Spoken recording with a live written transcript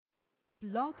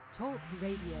Blog Talk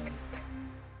Radio.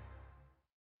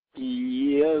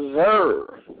 Yes,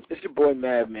 sir. It's your boy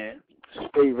Madman.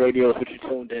 SPATE Radio is what you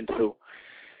tuned into.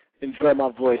 Enjoy my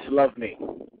voice. Love me.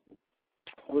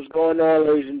 What's going on,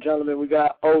 ladies and gentlemen? We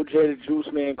got OJ the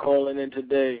Juiceman calling in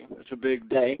today. It's a big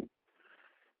day.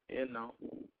 You know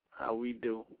how we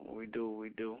do. We do.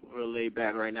 Real laid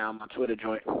back right now on my Twitter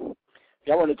joint. If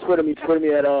y'all want to Twitter me at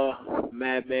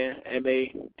Madman,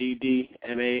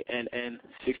 MADDMANN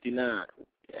 69.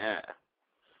 Yeah.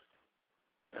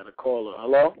 Got a caller.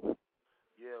 Hello?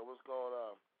 Yeah, what's going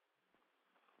on?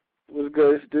 What's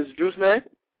good? This is Juiceman?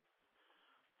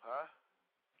 Huh?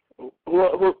 Who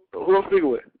I'm speaking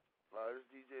with? This is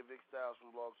DJ Big Styles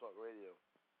from Blog Talk Radio.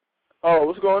 Oh,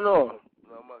 what's going on?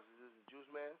 Not much. Is this the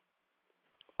Juiceman?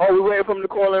 Oh, we're waiting for him to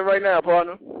call in right now,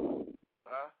 partner.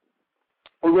 Huh?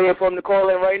 We're waiting for him to call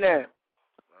in right now.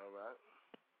 All right.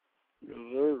 Yes,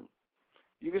 sir.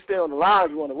 You can stay on the line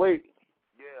if you want to wait.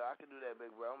 Yeah, I can do that,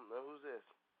 big bro. Who's this?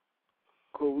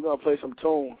 Cool, we're going to play some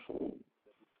tunes. All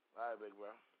right, big bro.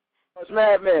 It's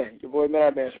Madman, your boy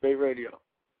Madman, SPATE Radio.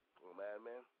 Well,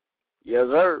 Madman? Yes,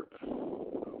 sir.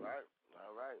 All right.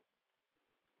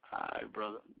 All right,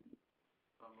 brother.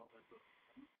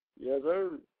 Yes,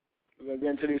 sir. We're going to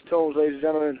get into these tunes, ladies and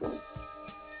gentlemen.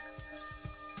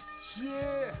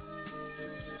 Yeah.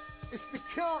 It's the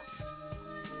count.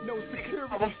 No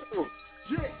security.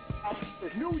 Yeah.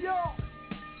 New York.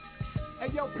 Hey,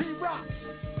 yo, P-Rock.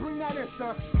 Bring that in,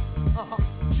 son.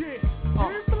 Yeah.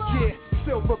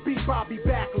 Silver beat Bobby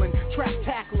Backlund, trap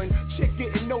tackling, chick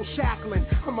getting no shackling.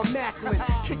 I'm a Macklin,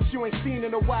 kicks you ain't seen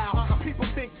in a while. People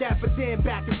think that, but then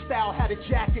back in style had a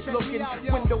jacket looking,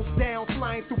 windows down,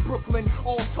 flying through Brooklyn,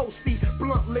 all toasty,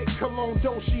 blunt lit, cologne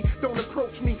doshi. Don't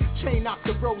approach me, chain knock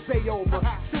the rose over.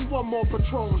 Send one more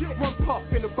Patron, one puff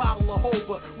in a bottle of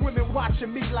Hova. Women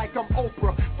watching me like I'm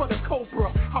Oprah for the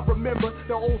Cobra. I remember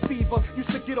the old fever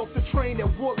used to get off the train at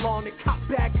Woodlawn and cop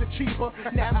bags of cheaper.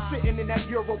 Now I'm sitting in that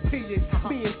European.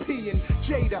 Me and P and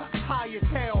Jada, high as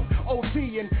hell, OD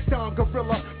and Don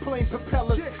Gorilla, plain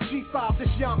propellers, G5, this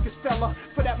Yonkers fella,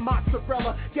 for that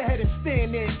mozzarella, go ahead and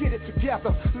stand there and get it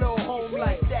together, little homie.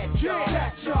 Like that, y'all.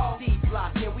 Yeah, y'all.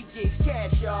 D-block, and we get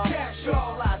cash, y'all. Cash,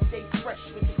 y'all. Fly, stay fresh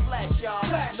with the flash, y'all.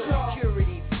 Flash, no y'all.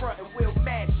 security, front and we'll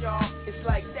match, y'all. It's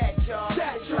like that, y'all.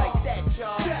 That, it's y'all. like that,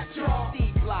 y'all. That, y'all.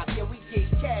 D-block, and we get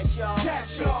cash, y'all. Cash,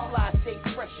 stay y'all. fly, stay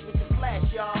fresh with the flash,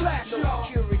 y'all. Flash, no y'all.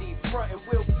 security, front and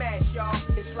we'll match, y'all.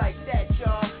 It's like that,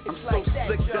 y'all. It's I'm like so that,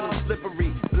 slick that y'all. I'm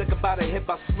slippery. Look about a hip,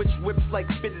 I switch whips like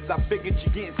fitters. I figured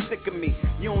you getting sick of me.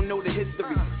 You don't know the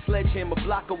history. Sledgehammer,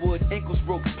 block of wood, ankles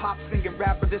broke. Pop singing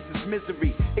rapper, this is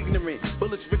misery. Ignorant,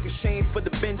 bullets ricocheting for the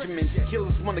Benjamins.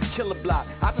 Killers wanna kill a block,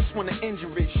 I just wanna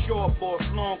injure it. Short boss,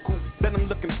 long coupe, then I'm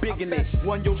looking big in it.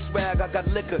 One yo swag, I got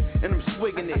liquor, and I'm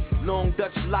swigging it. Long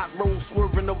Dutch lot roll,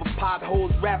 swerving over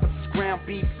potholes. Rappers ground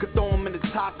beef, could throw 'em in the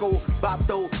taco.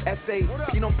 Bato, SA,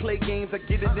 if you don't play games, I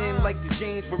get it in like the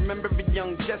James. Remember the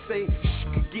young Jesse,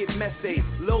 could get messy.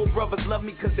 Little brothers love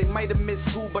me cause they might have missed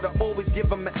school, but I always give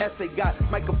them an essay. Got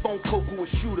microphone, Coco, a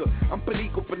shooter. I'm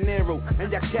Perico Panero,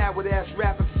 and y'all coward ass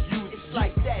rappers use. It's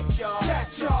like that, y'all. That,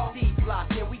 y'all.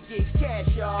 D-block, and we get cash,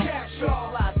 y'all. Cash,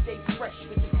 y'all. Fly, stay fresh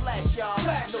with the flash, y'all.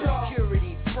 Flash, no y'all.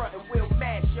 security, front and we'll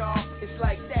match, y'all. It's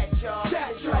like that, y'all.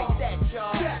 That, it's y'all. like that,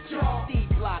 y'all. That, y'all.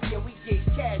 D-block, and we get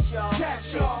cash, y'all. Cash,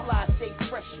 stay y'all. fly, stay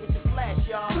fresh with the flash,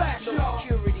 y'all. Flash, no y'all.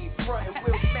 security, front and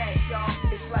we'll match, y'all.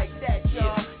 It's like that,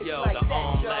 y'all. It's Yo, like the that,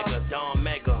 arm y'all. legger, Don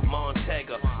Mega,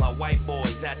 Montega. My white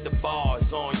boys at the bars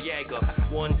on Jaeger.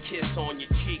 One kiss on your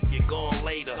cheek, you're gone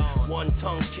later. One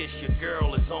tongue kiss, your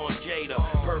girl is on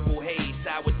Jada. Purple haze,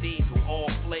 sour diesel, all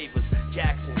flavors.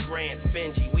 Jackson, Grant,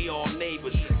 Benji, we all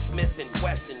neighbors. Smith and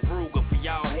Wesson, Ruger for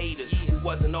y'all haters. Who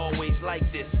wasn't always like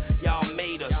this, y'all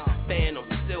made us. Phantom,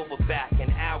 Silverback,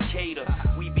 and Al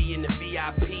Qaeda. We be in the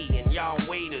VIP and y'all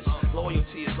waiters.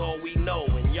 Loyalty is all we know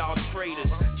and y'all traitors.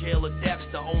 Jail or death's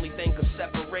the only thing could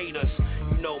separate us.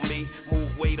 You know me,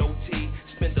 move weight OT.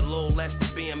 Spent a little less than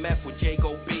BMF with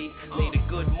Jago B. Made a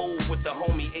good move with the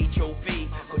homie HOV.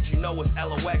 But you know it's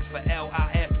LOX for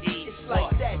LIFE. It's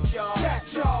like that, y'all. That,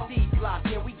 y'all. D-block,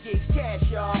 and we get cash,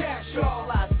 y'all. Cash, y'all.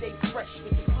 Fly, stay fresh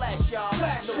with the flash, y'all.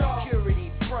 Flash, no y'all.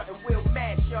 security, front and we'll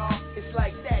match, y'all. It's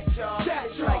like that, y'all. That,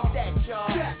 it's y'all. like that,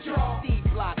 y'all. That, y'all.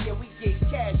 D-block, and we get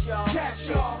cash, y'all. Cash,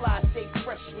 stay y'all. fly, stay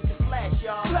fresh with the flash,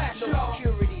 y'all. Flash, no y'all.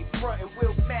 security, front and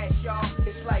we'll match, y'all.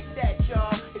 It's like that,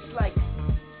 y'all. It's like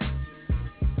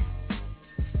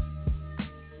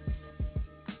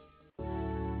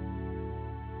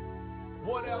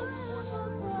what else?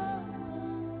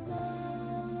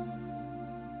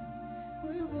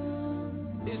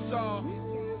 It's all,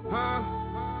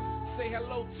 huh? Say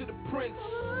hello to the prince.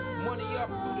 Money up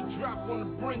through the drop on the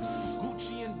brink.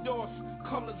 Gucci endorsed,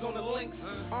 colors on the links.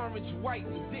 Orange, white,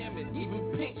 and damn it,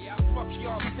 even pink. Fuck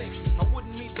y'all think I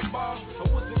wouldn't meet the bar? I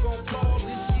wasn't gon' ball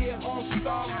this year on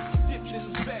Star. Dipped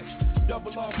in the vest,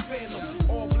 double off phantom.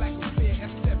 All black affair,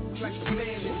 except like the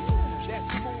man is. That's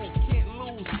smooth, can't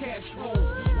lose, cash rules.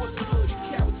 What's good,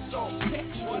 carrot salt,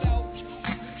 catch what else?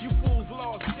 You fools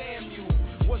lost, damn you.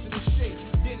 Wasn't in shape,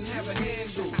 didn't have a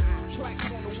handle. Plaques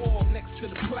on the wall next to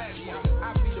the plasma.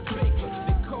 I be the baker,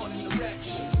 they caught in the rap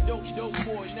shit. Dope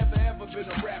boy, never ever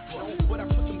been a rapper. But I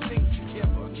put some things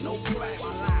together, no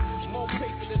plasma. More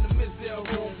paper than the Mizell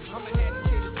room. I'm a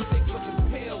handicated stick looking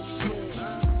pale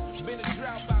soon. Been a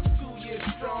drought about 2 years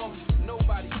strong.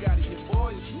 Nobody got it, your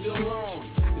boy is still on.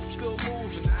 It's still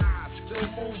moving, still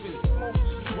moving.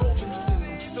 Smoking, Robinson,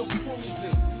 still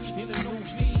cruising. In a new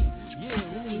V, yeah,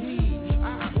 who he?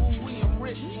 I'm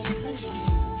rich,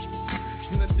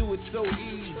 and I do it so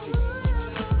easy.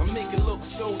 I make it look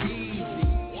so easy.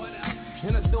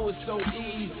 And I do it so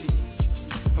easy.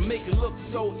 I make it look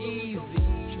so easy.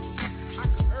 I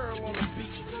can Earl on the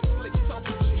beat, slick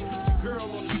talking shit, girl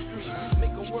on the street,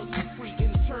 make her work for free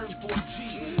in turn for a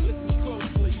G. Listen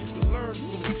closely, you can learn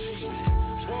from a G.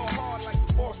 Ball hard like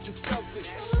the Boston Celtics.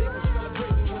 They gon'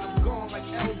 celebrate me when I'm gone like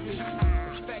Elvis.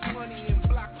 Expect money and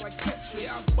block like Tetris.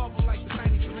 I bubble like the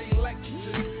 93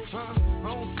 Lexus. I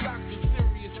don't stock the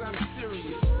serious, I'm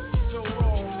serious. So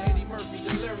wrong, Eddie Murphy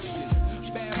delirious.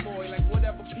 Bad boy like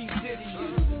whatever P. Diddy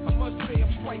is. I must say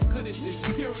I'm quite good at this,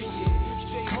 period.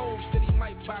 J-Ho said he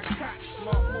might buy cotton,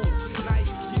 smart move.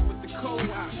 Nice, get with the cold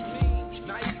out. Me,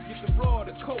 nice, get the raw,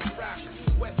 the coke rock.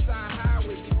 West Side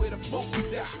Highway, be where the boat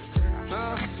dock.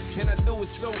 And I do it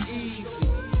so easy.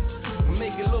 I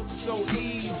make it look so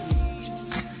easy.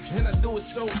 And I do it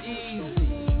so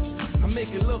easy. I make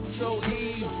it look so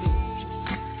easy.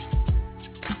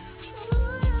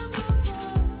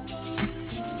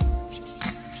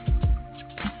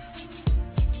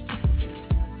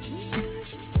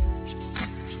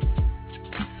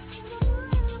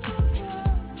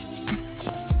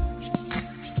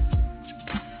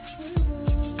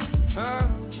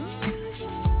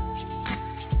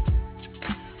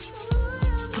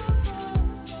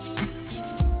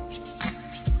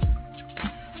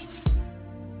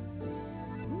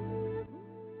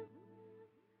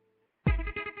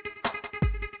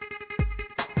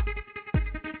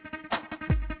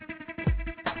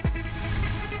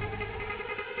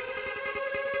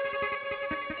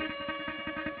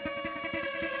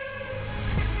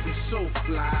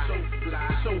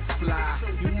 So fly,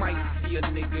 you might see a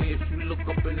nigga if you look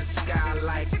up in the sky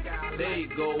like, there you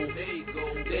go, there you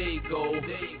go, there you go,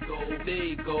 there you go, there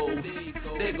you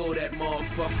go, there go that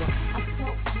motherfucker. I'm so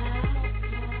fly,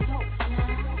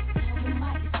 you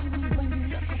might see me when you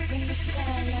look up in the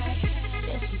sky like,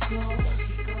 there she go,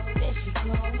 there she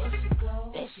go, there she go,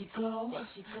 there she go, there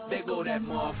she go, there go that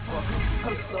motherfucker.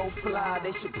 I'm so fly,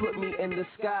 they should put me in the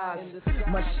sky.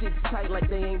 My shit's tight like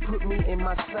they ain't put me in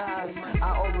my size.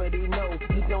 I already know,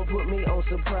 you don't put me on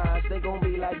surprise. They gon'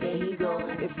 be like, there he go,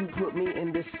 if you put me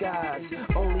in disguise.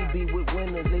 Only be with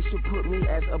winners, they should put me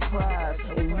as a prize.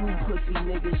 And you pussy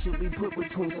niggas should be put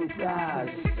between some thighs.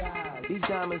 These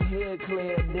diamonds here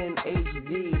clear than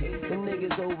HD. The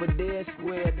niggas over there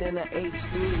square than a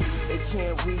H3. They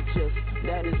can't reach us,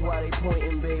 that is why they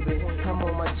pointing, baby. I'm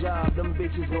on my job, them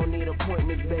bitches gon' need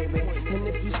appointments, baby. And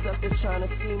if you stuck there trying to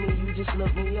see me, you just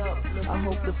look me up. I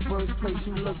hope the first place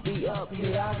you look me up,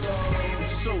 here I go.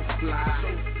 So fly,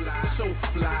 so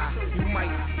fly. You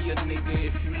might see a nigga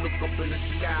if you look up in the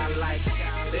sky like,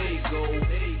 there you go,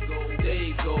 there you go, there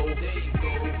you go, there you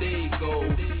go, there you go,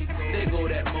 there go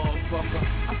that motherfucker.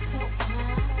 I'm so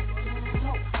fly,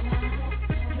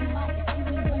 you might see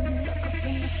me when you look up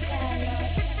in the sky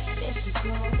like, there she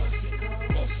go, there she go,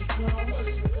 there she go, there she go,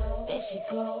 there she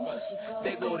go, there she go.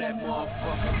 There go that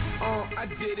motherfucker. I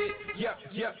did it.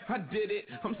 Yep, I did it.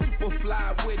 I'm super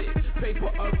fly with it. Paper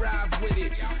arrive with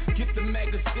it. Get the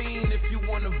magazine if you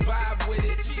wanna vibe with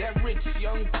it. That rich,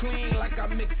 young, clean, like I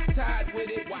mixed Tide with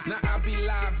it. Now I be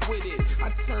live with it.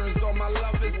 I turns all my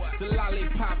lovers to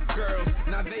lollipop girls.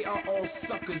 Now they are all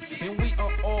suckers and we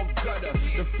are all gutter.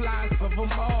 The flies of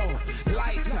them all.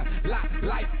 Light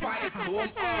fire for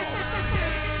them all.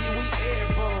 See, we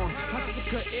airborne. I took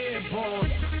her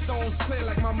airborne. Stones clear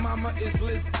like my mama is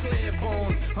Liz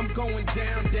Claiborne. I'm going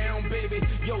down, baby.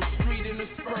 Yo, street in the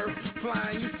spur.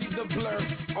 Flying, you see the blur.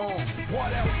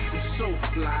 What else? It's so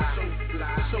fly.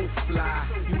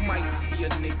 You might see a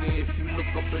nigga if you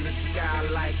look up in the sky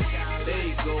like, there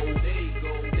you go, there you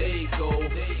go, there you go,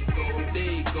 there you go,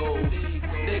 there you go,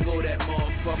 there go that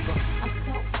motherfucker. I'm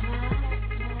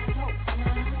so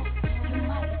fly, you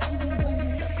might see me when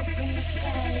you look up in the sky.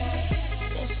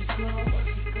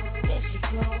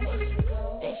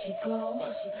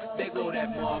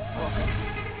 motherfucker.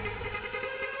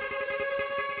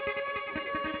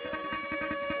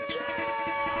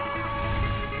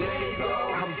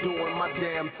 I'm doing my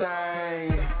damn thing.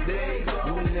 There you go.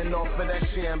 Leaning off of that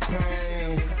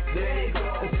champagne. There you go.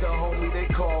 It's the homie they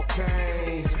call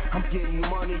Kane. I'm getting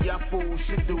money, y'all fools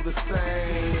should do the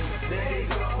same. There you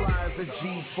go. Fly as a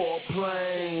G4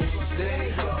 plane. There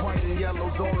you go. White and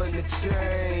yellows all in the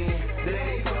chain.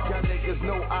 There you go. Y'all niggas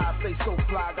know I stay so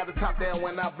fly. Got the top down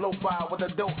when I blow by with a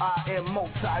dope I am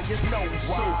multi. You know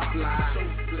why? So fly, so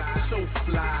fly, so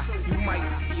fly. You might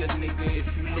see a nigga if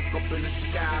you look up in the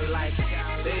sky like.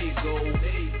 There you go,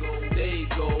 there you go, there you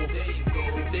go, there you go,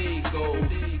 there you go,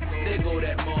 there go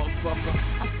that motherfucker.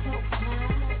 I'm so fly,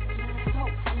 so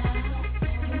fly.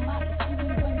 You might see me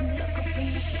when you look up in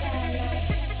the sky like.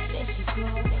 There she go,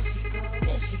 there she go,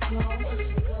 there she go,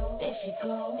 there she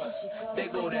go, there she go. There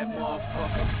go that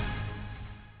motherfucker.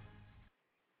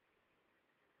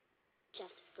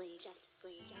 Just free, just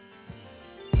free.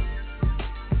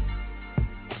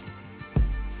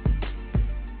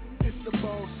 It's the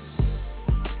boss.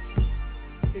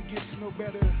 It gets no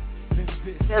better than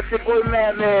this. That's your boy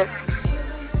Madman.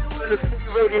 On the Spate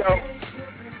Radio.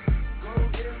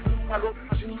 I go to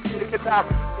the top.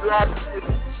 Stop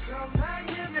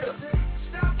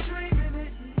dreaming it.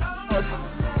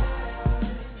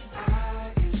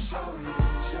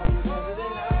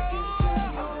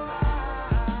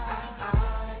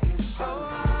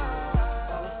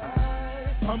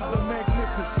 I'm the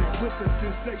magnificent with a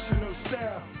sensational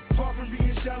style. Far from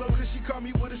being shallow, cause she caught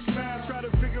me with a smile. Try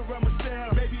to figure out my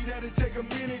style. Maybe that'll take a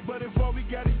minute, but if all we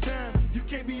got is time, you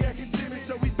can't be acting timid.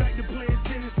 So we back to playing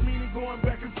tennis, meaning going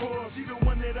back and forth. She the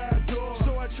one that I adore,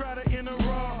 so I try to enter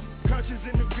raw. Conscious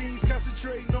in the beans,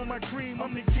 concentrating on my cream.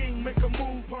 I'm the king, make a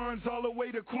move, pawns all the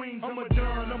way to Queens. I'm a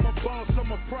don, I'm a boss,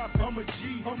 I'm a prophet, I'm a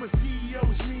G, I'm a CEO,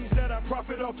 which means that I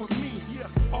profit off of me.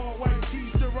 Yeah, all white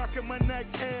tees still rocking my neck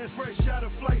ass. Fresh out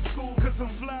of flight school, cause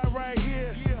I'm fly right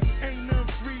here. Yeah, ain't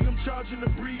nothing free, I'm charging the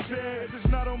breeze ass.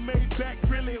 It's not on Maybach,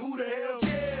 really, who the hell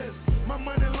cares? My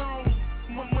money long,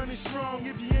 my money strong.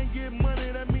 If you ain't getting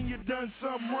money, that mean you done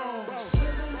something wrong.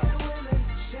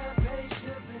 Champagne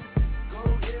sipping,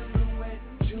 gold everywhere,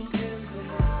 juice in the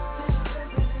night. This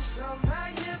living is so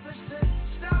magnificent,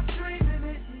 stop dreaming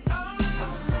it. Oh,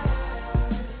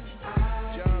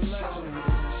 John Legend,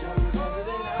 show you better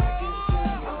than I can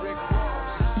tell. Rick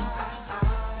Ross,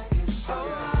 I can show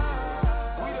you.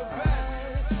 We the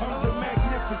best. I'm the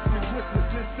magnificent with the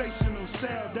sensational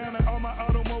style. Down at all my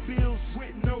automobiles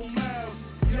with no miles.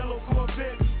 Yellow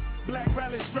Corvettes, black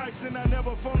rally stripes, and I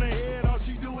never phone ahead. All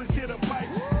she do is hit a pipe.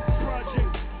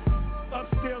 Project,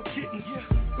 upscale kittens.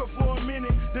 Go for a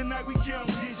minute, the night we count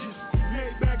digits.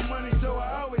 Made back money, so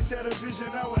I always had a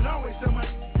vision. I would always tell my,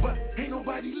 but ain't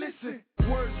nobody listen.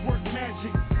 Words work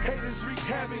magic, haters wreak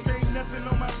havoc. Ain't nothing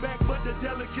on my back but the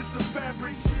delicates of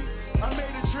fabric. I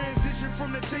made a transition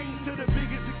from the team to the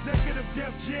biggest executive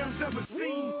Def Jam's ever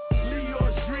seen.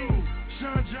 Leo's dream,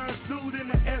 Sean John suit in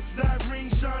the S-dot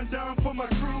ring. Sean Don for my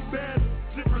crew, bad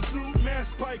zipper suit, mass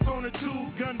pipe on a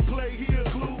tube, gunplay here,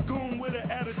 glue goon with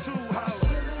an attitude. House.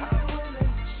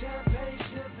 Champagne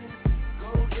sipping,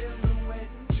 gold everywhere,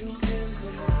 juice in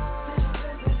the night.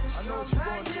 I know what you're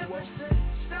going through, Will.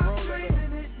 Stop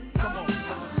dreaming it. Come on.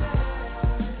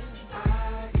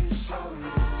 I can show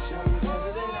you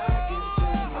better than I can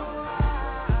tell.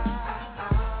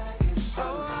 I can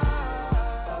show you.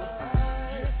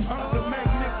 I'm the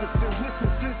magnificent with a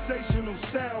sensational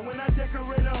style. When I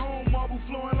decorate a home, marble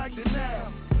flowing like the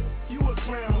Nile. You a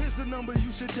clown, here's the number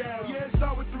you should dial. Yeah, it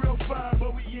start with 305,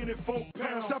 but we in it 4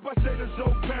 pounds. Stop, I say the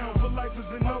Zoe pound, for life is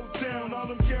in no town. All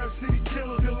them Carrot City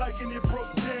killers, they're liking it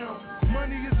broke down.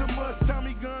 Money is a must,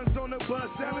 Tommy guns on the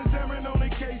bus. Alan Zarin on the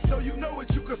case, so you know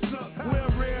what you could suck. Wear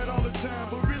red all the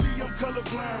time, but really I'm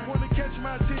colorblind. Wanna catch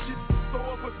my attention,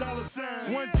 throw up a dollar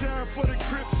sign. One time for the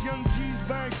Crips, young G's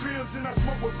buying cribs, and I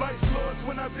smoke with Vice Lords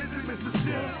when I visit Mr.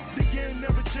 Sims. The game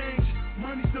never changed.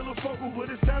 Money still a focal,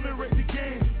 but it's time to rate the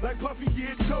game. Like Puffy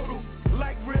did total.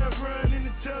 Like Red Run in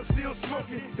the tub, still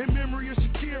smoking. In memory of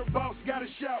Shakir, boss, gotta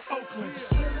shout Oakland.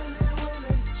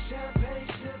 Champagne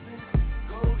sipping,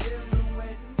 gold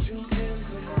everywhere, juice in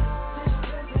the night. This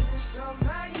living is so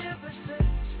magnificent,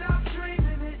 stop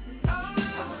dreaming it. Oh,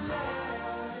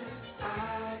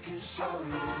 I can show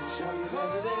you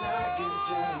better than I can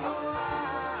tell.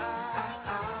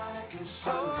 I can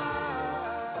show you.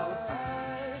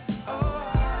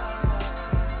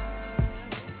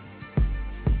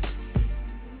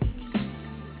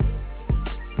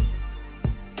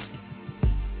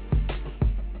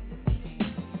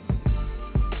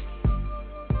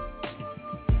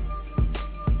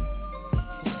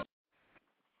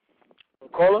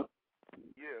 caller?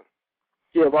 Yeah.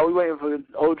 Yeah, while we waiting for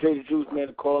OJ the Juiceman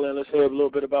to call in, let's hear a little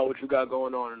bit about what you got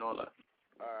going on and all that.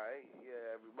 All right.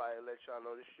 Yeah, everybody, let y'all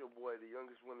know this is your boy, the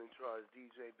youngest one in charge,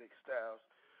 DJ Big Styles,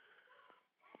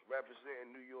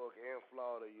 representing New York and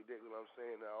Florida. You dig what I'm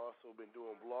saying? I also been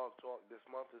doing Blog Talk. This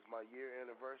month is my year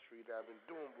anniversary that I've been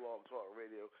doing Blog Talk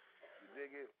Radio. You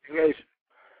dig it? Yes.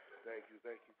 Thank you.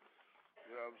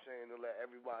 You know what I'm saying? To let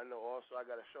everybody know. Also, I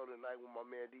got a show tonight with my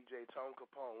man DJ Tone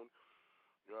Capone.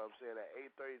 You know what I'm saying? At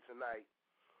 8:30 tonight.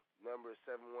 Number is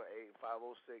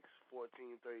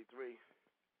 718-506-1433.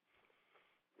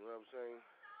 You know what I'm saying?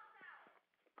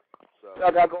 So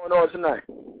What y'all got going on tonight?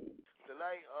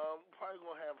 Tonight, probably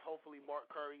gonna have hopefully Mark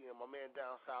Curry and my man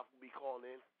down south will be calling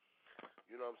in.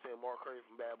 You know what I'm saying? Mark Curry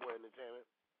from Bad Boy Entertainment.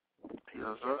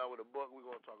 Yes, Came sir. out with a book. We're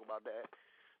gonna talk about that.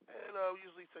 And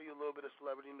usually tell you a little bit of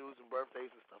celebrity news and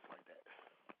birthdays and stuff like that.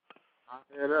 I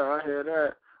hear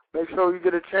that. Make sure you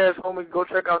get a chance, homie, go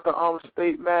check out the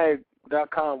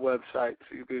SPATEMag.com website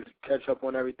so you can catch up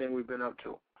on everything we've been up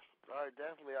to. All right,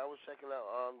 definitely. I was checking out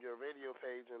your radio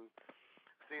page and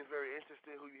seems very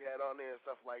interesting who you had on there and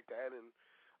stuff like that. And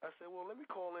I said, well, let me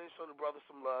call in, show the brother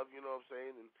some love, you know what I'm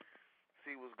saying, and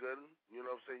see what's good. You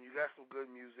know what I'm saying? You got some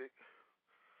good music.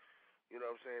 You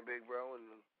know what I'm saying, big bro?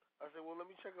 And I said, well,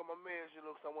 let me check out my mans, you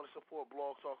know, because I want to support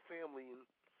Blog Talk family and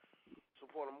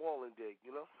support them all and dig,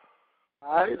 you know?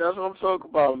 All right, that's what I'm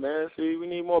talking about, man. See, we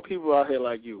need more people out here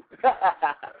like you.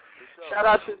 Shout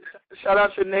out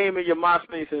your name and your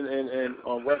MySpace and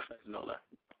on websites and all that.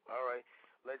 All right.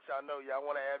 Let y'all know, y'all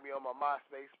want to add me on my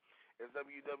MySpace. It's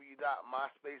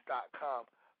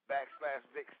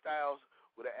www.myspace.com/Vic Styles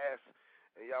with an S.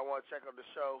 And y'all want to check out the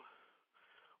show,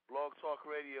 Blog Talk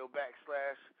Radio /Vic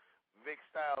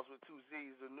Styles with 2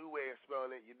 Z's, a new way of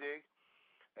spelling it, you dig?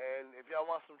 And if y'all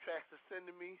want some tracks to send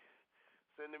to me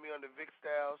under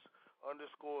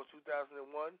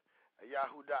VicStyles_2001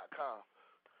 @yahoo.com.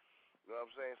 You know what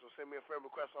I'm saying? So send me a friend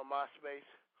request on MySpace.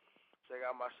 Check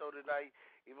out my show tonight.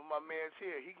 Even my man's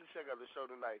here. He can check out the show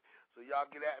tonight. So y'all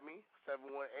get at me,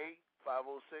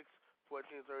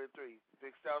 718-506-1433.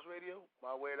 Vic Styles Radio,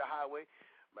 my way to the highway.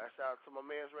 Man, shout out to my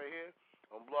man's right here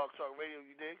on Blog Talk Radio,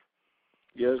 you dig?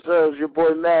 Yes, sir. It's your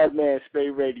boy Madman,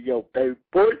 Spade Radio, baby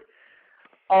boy.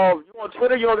 You on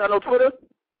Twitter? You don't got no Twitter?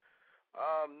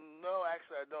 No,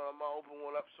 actually I don't. I'm gonna open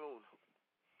one up soon.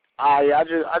 I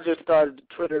just started the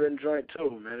Twitter and joint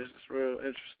too, man. It's just real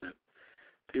interesting.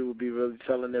 People be really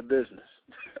telling their business.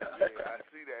 Yeah, I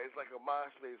see that. It's like a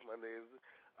MySpace, my nigga.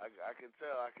 I can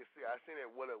tell. I can see. I seen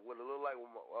it. What it looked like when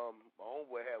my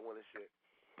homeboy had one and shit.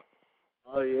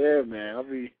 Oh yeah,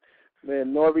 man.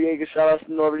 Noriega. Shout outs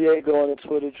to Noriega on the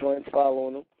Twitter joint,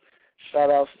 following him.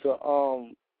 Shout outs to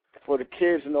for the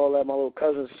kids and all that. My little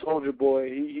cousin Soldier Boy.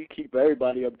 He keep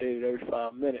everybody updated every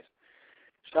 5 minutes.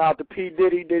 Shout out to P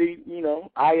Diddy. You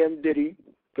know, I am Diddy.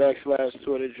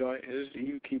 /Twitter joint.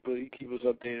 He keep us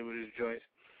updated with his joints.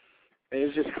 And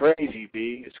it's just crazy,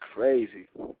 B. It's crazy.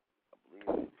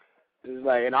 It's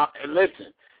like, and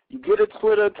listen, you get a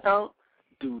Twitter account,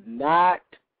 do not,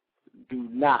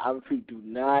 I repeat, do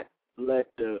not let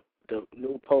the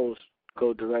new post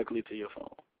go directly to your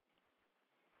phone.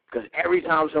 Because every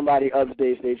time somebody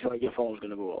updates their joint, your phone's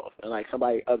going to go off. And, like,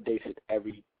 somebody updates it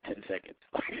every 10 seconds.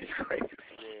 Like, it's crazy.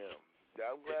 Damn.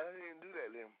 I'm glad I didn't do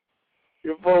that then.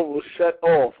 Your phone will shut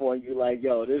off on you like,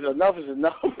 yo, enough is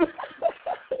enough.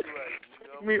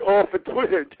 Take me off of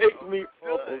Twitter. Take me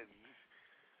off. You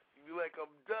be like,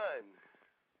 I'm done.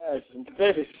 I'm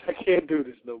finished. I can't do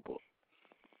this no more.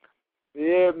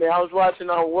 Yeah, man, I was watching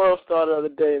World Star the other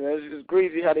day, man. It's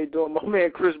greasy how they doing. My man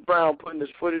Chris Brown putting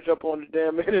his footage up on the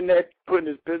damn internet, putting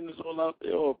his business all out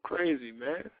there. Oh, crazy,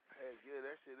 man. Heck yeah,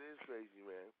 that shit is crazy,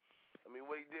 man. I mean,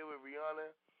 what he did with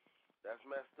Rihanna, that's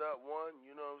messed up, one,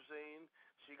 you know what I'm saying?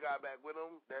 She got back with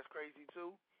him, that's crazy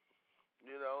too.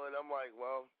 You know, and I'm like,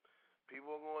 well,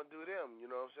 people are going to do them, you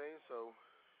know what I'm saying? So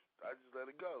I just let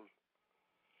it go.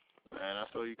 Man,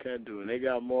 that's all you can do. And they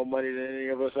got more money than any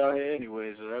of us out here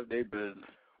anyway, so that's their business.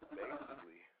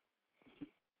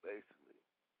 Basically.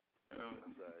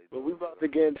 But we about to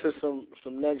get into some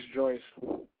next joints.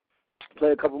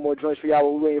 Play a couple more joints for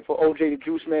y'all. We're waiting for OJ the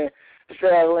Juiceman,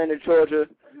 straight out of Atlanta, Georgia,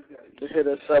 to hit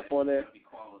us up on there.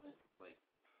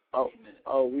 Oh,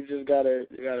 we just got an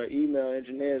email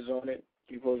engineers on it.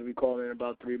 He's supposed to be calling in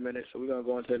about 3 minutes, so we're going to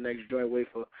go into the next joint, wait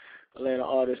for Atlanta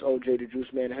artist OJ the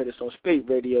Juiceman to hit us on SPATE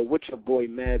Radio with your boy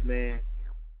Madman.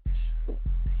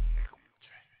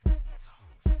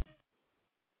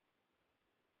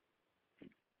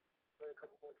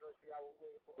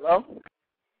 Hello?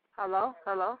 Hello?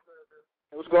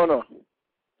 Hey, what's going on?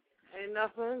 Ain't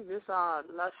nothing. Just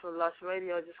Lush from Lush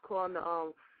Radio. Just calling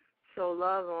to show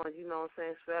love on, you know what I'm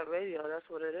saying, SPATE Radio. That's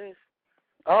what it is.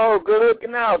 Oh, good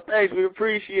looking out. Thanks. We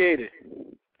appreciate it.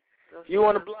 You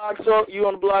on the Blog Talk? You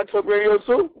on the Blog Talk Radio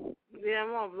too? Yeah,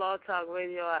 I'm on Blog Talk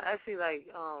Radio. I actually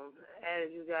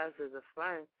added you guys as a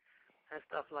friend and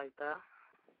stuff like that.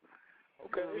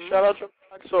 Okay. Shout out to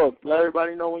Blog Talk. Let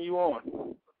everybody know when you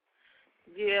on.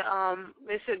 Yeah,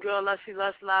 it's your girl Lushy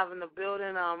Lush live in the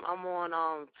building. I'm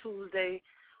on Tuesday,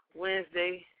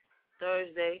 Wednesday,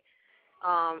 Thursday,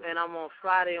 and I'm on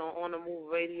Friday on the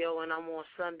Move Radio, and I'm on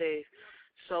Sundays.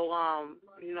 So,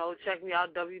 check me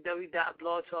out,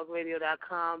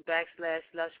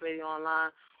 www.blogtalkradio.com/Lush Radio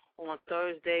Online on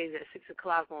Thursdays at 6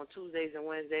 o'clock, on Tuesdays and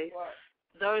Wednesdays.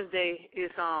 Thursday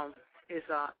is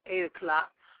 8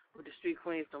 o'clock with the Street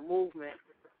Queens, the Movement,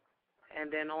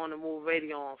 and then on the Move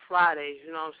Radio on Fridays.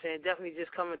 You know what I'm saying? Definitely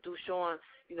just coming through showing,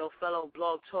 fellow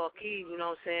Blog Talkies, you know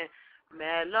what I'm saying,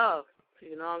 mad love.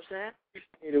 You know what I'm saying?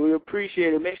 We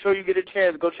appreciate it. Make sure you get a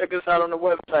chance. Go check us out on the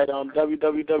website on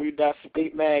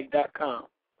www.spatemag.com.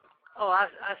 Oh, I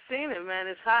seen it, man.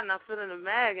 It's hot, and I'm feeling the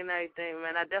mag and everything,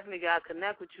 man. I definitely got to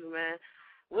connect with you, man.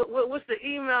 What's the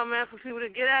email, man, for people to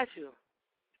get at you?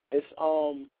 It's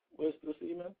what's the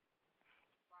email?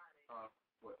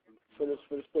 For the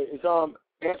SPATE. It's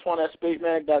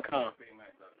Antoine@spatemag.com.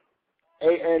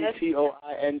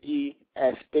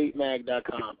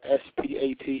 ANTOINE@spatemag.com. SPATEMAG.com.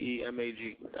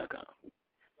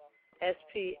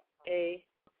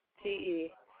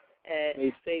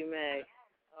 SPATE@spatemag.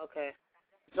 Okay.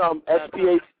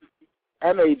 It's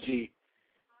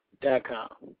SPATEMAG.com.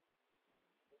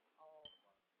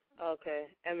 Okay.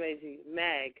 MAG.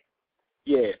 Mag.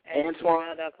 Yeah.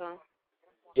 Antoine.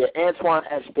 Yeah,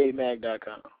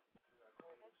 Antoine@spatemag.com.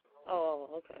 Oh,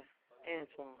 okay.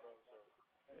 Antoine.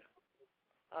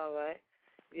 All right.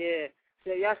 Yeah.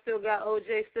 So y'all still got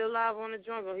OJ still live on the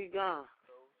joint, or he gone?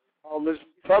 His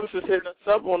publicist hitting us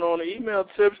up on the email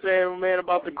tip saying, man,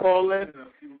 about to call in.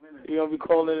 You're going to be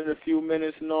calling in a few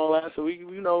minutes and all that, so we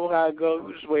know how it goes.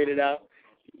 We just wait it out.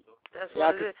 That's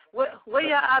what it is. Where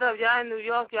y'all out of? Y'all in New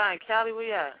York? Y'all in Cali? Where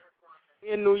y'all at?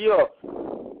 We in New York.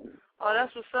 Oh,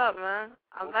 that's what's up, man.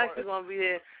 I'm actually going to be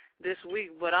there this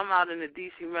week, but I'm out in the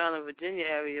D.C., Maryland, Virginia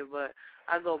area, but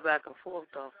I go back and forth,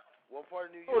 though. What part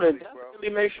of New York, bro? Definitely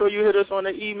make sure you hit us on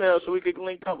the email so we can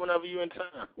link up whenever you're in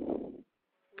town.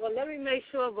 Well, let me make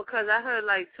sure, because I heard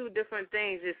like two different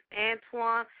things. It's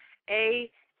Antoine,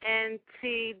 ANTWAN.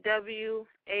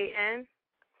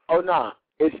 Oh, nah.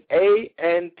 It's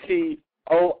ANTOINE.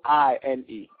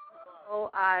 OINE,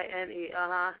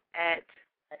 at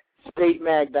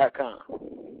SPATEMAG.com.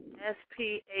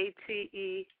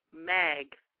 SPATE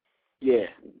mag. Yeah.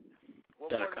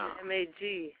 .com.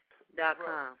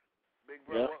 MAG.com. Big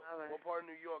bro, Yeah. what part of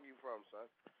New York you from, son?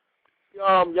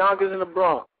 Yonkers in the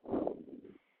Bronx. All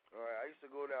right, I used to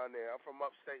go down there. I'm from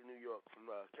upstate New York, from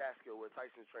Catskill, where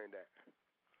Tyson trained at.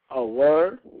 Oh,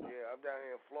 word? Yeah, I'm down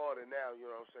here in Florida now. You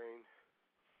know what I'm saying?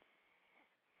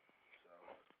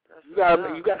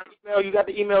 You got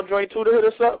the email joint too to hit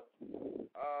us up? No,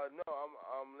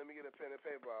 let me get a pen and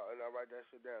paper and I'll write that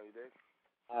shit down. You dig?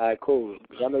 All right, cool.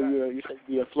 Because I know you said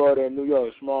you be in Florida and New York.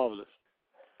 It's marvelous.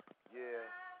 Yeah.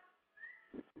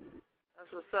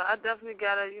 That's what's up. I definitely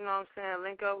gotta,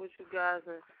 link up with you guys,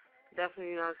 and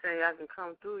definitely, y'all can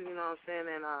come through, and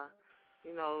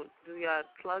do your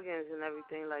plugins and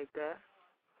everything like that.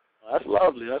 That's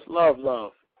lovely. That's love.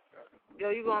 Yo,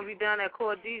 you gonna be down at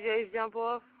Core DJs Jump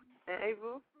Off in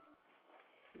April?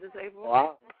 This April?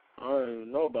 Wow. I don't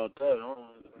even know about that.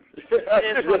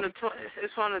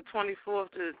 It's from the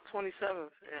 24th to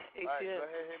 27th at ATL. All right, go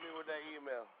ahead, hit me with that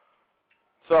email.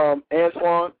 So,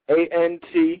 Antoine,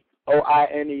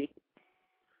 ANTOINE,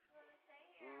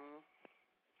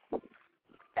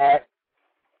 at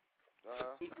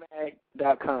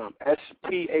SPATEMAG.com.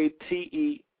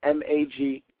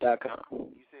 SPATEMAG.com.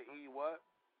 You said E what?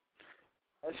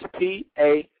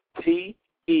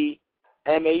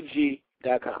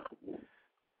 SPATEMAG.com.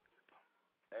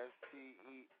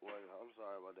 I'm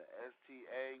sorry about that.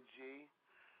 STAG?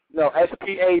 No,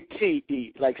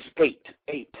 SPATE, like spate,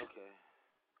 8. Okay.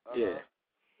 Yeah.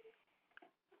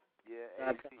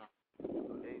 Yeah,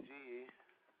 AGE.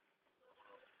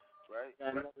 Right?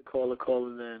 Got another caller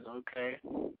calling in. Okay.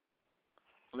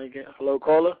 Lincoln. Hello,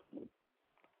 caller?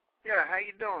 Yeah, how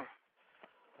you doing?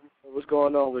 What's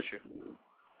going on with you?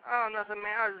 Oh, nothing,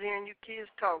 man. I was hearing you kids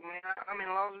talk, man. I'm in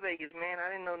Las Vegas, man. I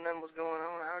didn't know nothing was going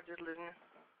on. I was just listening.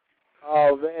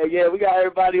 Oh, man, yeah, we got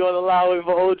everybody on the line waiting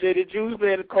for OJ the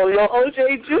Juiceman to call. Yo,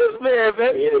 OJ Juiceman,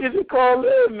 man, you need to call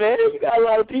in, man. You got a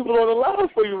lot of people on the line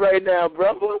for you right now,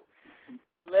 brother.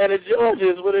 Atlanta, Georgia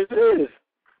is what it is.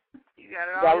 You You got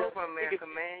it all over America,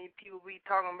 man. People be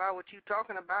talking about what you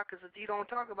talking about, because if you don't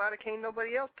talk about it, can't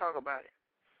nobody else talk about it.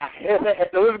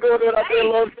 What's going on out there in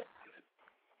Las Vegas?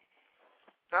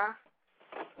 Huh?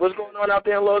 What's going on out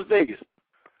there in Las Vegas?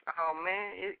 Oh,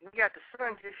 man, we got the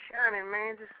sun just shining,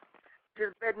 man.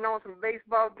 Just betting on some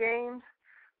baseball games.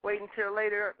 Waiting till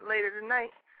later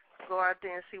tonight. Go out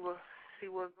there and see what's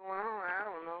going on. I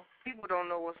don't know. People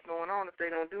don't know what's going on if they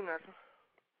don't do nothing.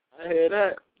 I hear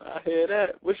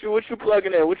that. What you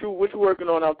plugging in? What you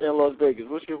working on out there in Las Vegas?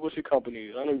 What's your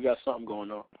company? I know you got something going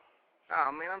on.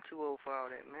 Oh, man, I'm too old for all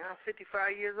that, man. I'm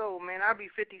 55 years old, man. I'll be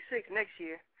 56 next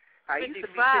year. I used to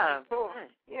be 54.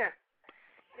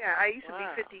 Yeah, I used to be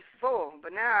 54,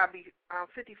 but now I'm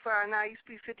 55 now. I used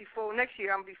to be 54. Next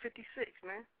year, I'm going to be 56,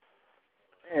 man.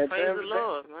 Man, praise the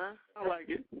Lord, man. I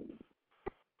like it.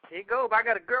 There you go. But I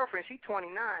got a girlfriend. She's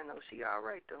 29, though. She all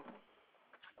right, though.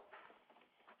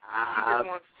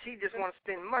 She just wants to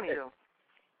spend money, though.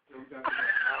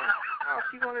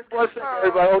 She wants to spend money.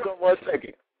 Everybody, hold on 1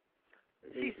 second.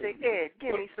 She said, Ed,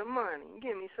 give me some money.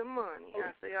 Give me some money.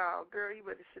 I say, oh, girl, you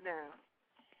better sit down.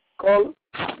 Caller?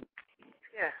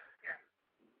 Yeah.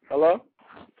 Hello?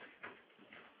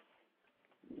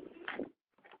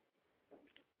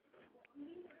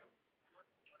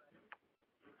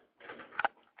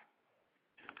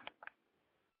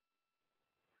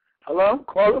 Hello?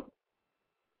 Caller?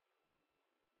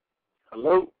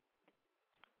 Hello?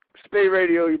 SPATE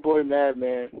Radio, your boy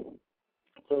Madman. A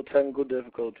little technical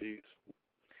difficulties.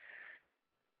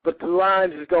 But the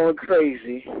lines is going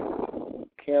crazy.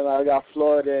 I got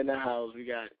Florida in the house. We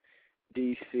got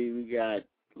D.C. We got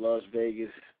Las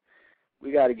Vegas.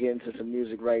 We got to get into some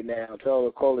music right now. Tell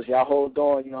the callers, y'all hold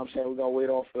on. You know what I'm saying? We're going to wait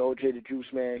on for OJ the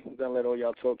Juiceman. We're going to let all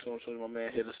y'all talk to him so my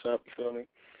man hit us up. You feel me?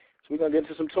 So we're going to get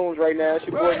into some tunes right now. It's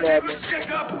your boy Madman.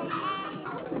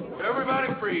 Everybody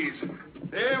freeze.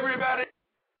 Everybody.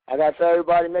 I got to tell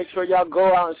everybody, make sure y'all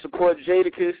go out and support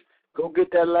Jadakiss. Go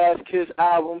get that Last Kiss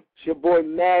album. It's your boy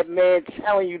Madman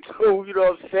telling you too, you know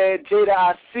what I'm saying? Jada,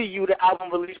 I See You, the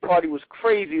album release party was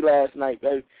crazy last night,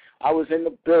 baby. I was in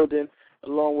the building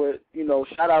along with,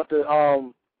 shout out to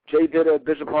Jay Ditta,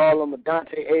 Bishop Harlem,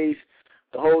 Dante Ace,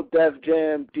 the whole Def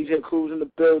Jam, DJ Cruz in the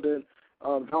building,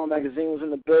 Drama Magazine was in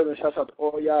the building. Shouts out to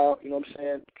all y'all, you know what I'm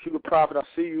saying? Cuba Prophet, I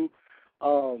see you.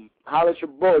 Holla at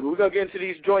your boy. But we're going to get into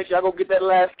these joints. Y'all go get that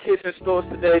Last Kiss in stores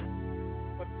today.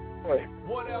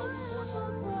 What else?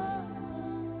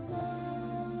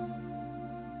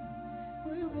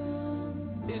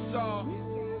 It's all,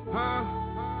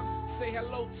 say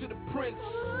hello to the prince.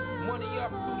 Money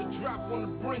up through the drop on the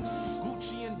brinks.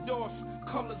 Gucci endorsed,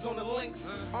 colors on the links.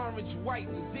 Orange, white,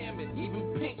 and damn it,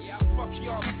 even pink. Fuck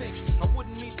y'all think. I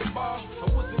wouldn't meet the bar. I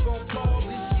wasn't gonna ball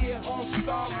this year. All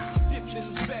star, dipped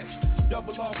in the best.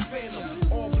 Double off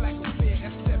phantom. All black affair,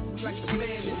 except we like the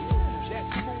man is. That's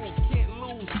smooth, can't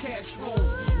lose, cash rules.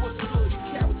 What's good?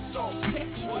 Carrot salt,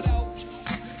 catch what else?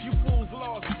 You fools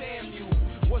lost, damn you.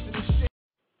 Wasn't a shit.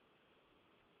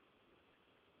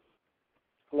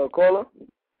 Hello, caller?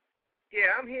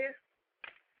 Yeah, I'm here.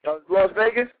 Las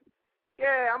Vegas?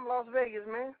 Yeah, I'm Las Vegas,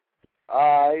 man.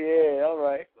 Yeah, all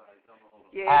right.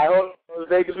 Yeah. All right, hold on, Las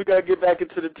Vegas. We gotta get back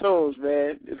into the tunes,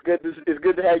 man. It's good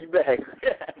to have you back.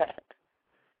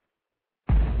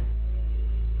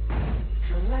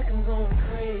 Feel like I'm going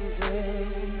crazy.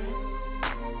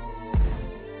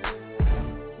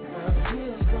 My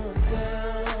tears going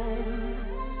down.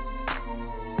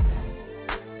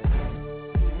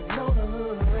 You know the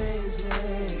hood raised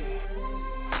me.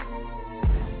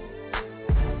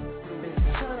 Been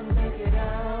trying to make it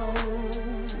out.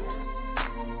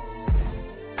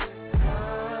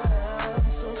 I'm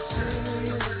so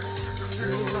serious.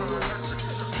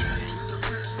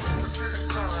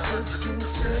 It's getting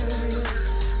serious.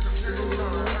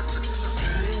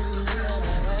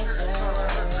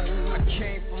 I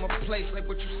came from a place like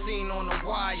what you seen on the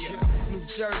wire. New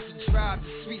Jersey drive, the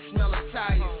sweet smell of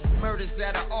tires. Murders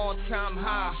at an all-time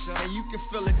high, and you can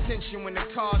feel the tension when the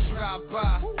cars drive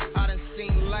by. I done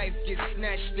seen life get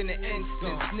snatched in an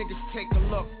instant. Niggas take a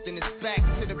look, then it's back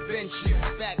to the benches,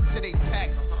 back to they pack,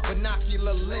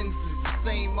 binocular lenses.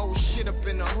 Same old shit up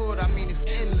in the hood, I mean it's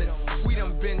endless. We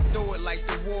done been through it like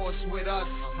the war's with us.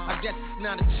 I guess it's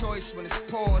not a choice when it's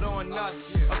poured on us.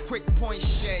 A quick point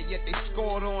shed, yet they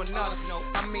scored on us.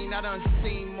 I mean I done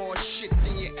seen more shit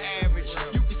than your average.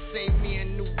 You could say me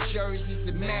in New Jersey's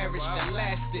the marriage that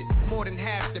lasted more than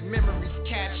half the memories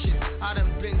captured. I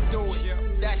done been through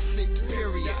it, that's it,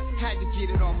 period. Had to get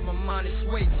it off my mind, it's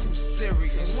way too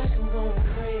serious. Feel like I'm going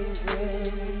crazy.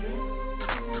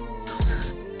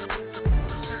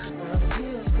 My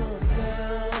tears going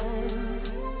down.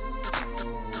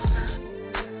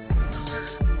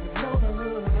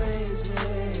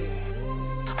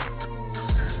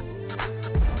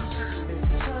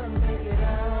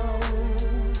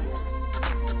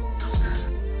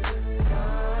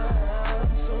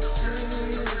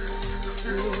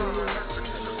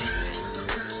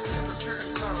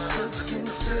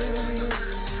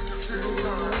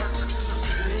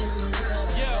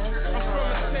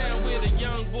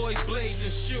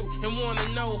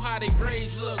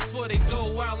 rage look before they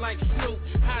go out like Snoop?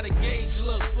 How the gauge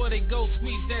look before they go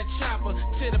squeeze that chopper?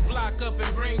 Tear the block up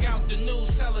and bring out the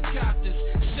news helicopters.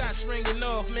 Shots ringing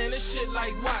off, man, this shit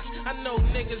like watch. I know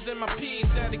niggas in my P's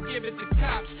that'll give it to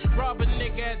cops. Rob a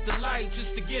nigga at the light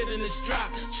just to get in his drop.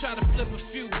 Try to flip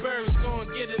a few birds, go and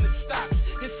get in the stocks.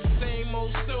 It's the same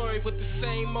old story with the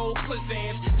same old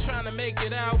plizzans. Trying to make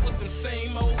it out with the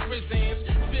same old prisons.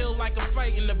 Feel like I'm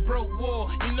fighting a broke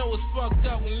war. You know it's fucked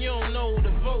up when you don't know who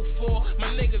to vote for. My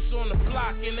niggas on the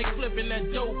block and they flipping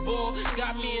that dope ball.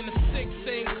 Got me in the six,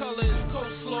 same color as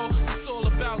coleslaw. It's all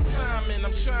about timing.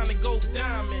 I'm trying to go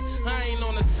diamond. I ain't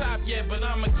on the top yet, but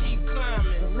I'ma keep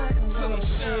climbing till I'm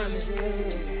shining.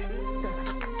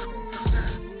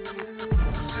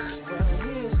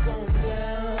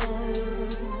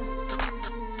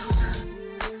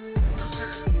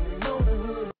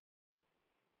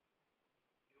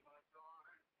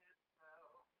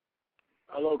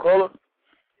 Hello, caller.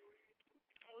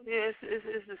 Yeah,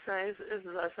 it's the same. It's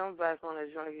like I'm back on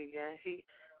that joint again. He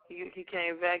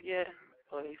came back yet,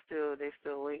 or they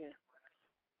still waiting.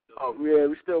 Oh yeah,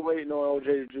 we still waiting on OJ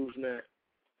the Juiceman.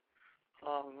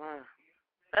 Oh man,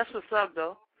 that's what's up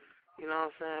though. You know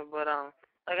what I'm saying? But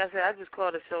like I said, I just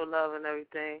called to show love and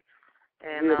everything,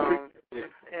 and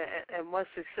and much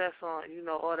success on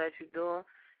all that you're doing,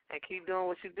 and keep doing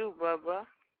what you do, bro.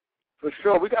 For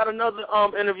sure. We got another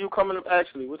interview coming up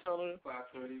actually. What time is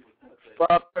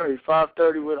it?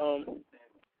 5:30 with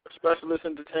Specialist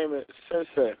Entertainment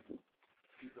Sensei.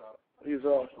 He's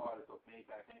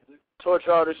torch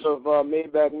artist of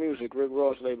Maybach Music, Rick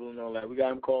Ross label and all that. We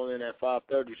got him calling in at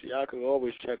 5:30, so y'all can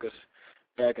always check us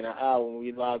back in an hour when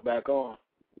we log back on.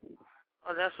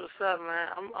 Oh, that's what's up, man.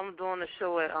 I'm doing a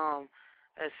show at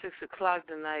 6:00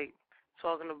 tonight,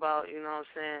 talking about what I'm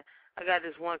saying. I got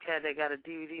this one cat that got a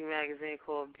DVD magazine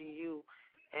called BU,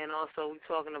 and also we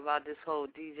talking about this whole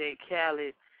DJ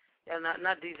Khaled,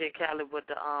 not DJ Khaled, but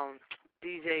the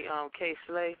DJ K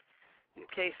Slay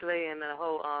and the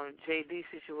whole JD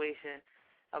situation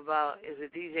about is a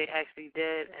DJ actually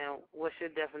dead, and what's your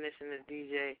definition of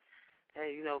DJ,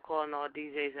 and calling all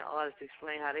DJs and artists to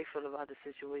explain how they feel about the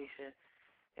situation,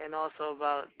 and also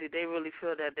about did they really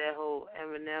feel that whole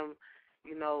Eminem,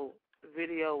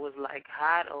 video was like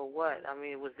hot or what? I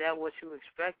mean, was that what you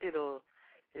expected, or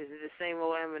is it the same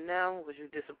old Eminem? Was you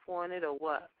disappointed or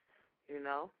what?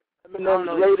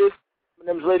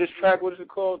 Eminem's latest track, what is it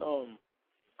called?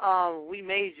 We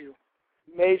Made You.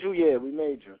 Made You, yeah, We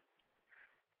Made You.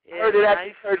 Yeah,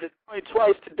 I heard it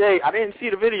twice today. I didn't see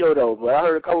the video though, but I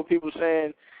heard a couple people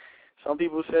saying, some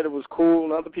people said it was cool,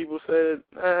 and other people said,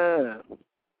 I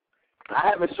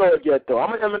haven't saw it yet though.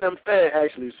 I'm an Eminem fan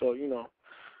actually, so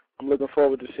I'm looking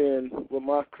forward to seeing what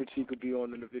my critique would be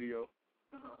on in the video.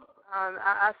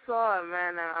 I saw it,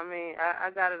 man. I mean, I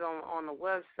got it on the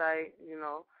website,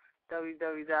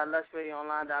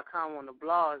 www.lushradioonline.com on the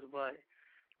blogs, but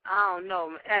I don't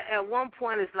know. At one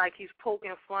point, it's like he's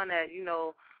poking fun at,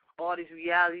 all these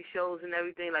reality shows and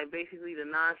everything, like basically the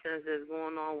nonsense that's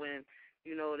going on when,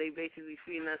 they basically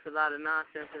feeding us a lot of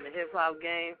nonsense in the hip-hop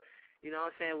game,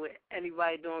 with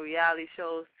anybody doing reality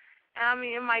shows. I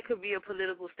mean, it might could be a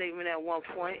political statement at one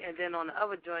point, and then on the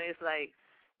other joint, it's like,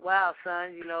 wow,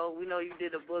 son, we know you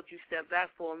did a book, you stepped back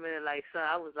for a minute, like, son,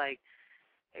 I was, like,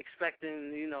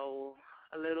 expecting,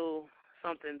 a little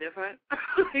something different,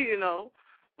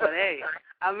 but hey,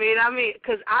 I mean,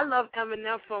 because I love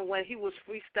Eminem from when he was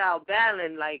freestyle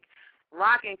battling, like,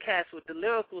 rocking cats with the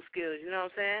lyrical skills, you know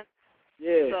what I'm saying?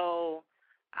 Yeah. So,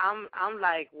 I'm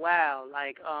like, wow,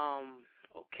 like,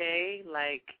 okay,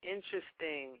 like,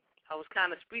 interesting. I was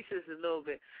kind of speechless a little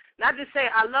bit. Not to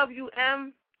say I love you,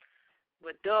 M,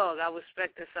 but, dog, I was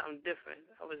expecting something different.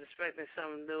 I was expecting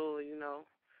something new,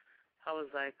 I was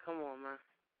like, come on, man.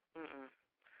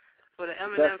 For the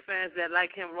Eminem fans that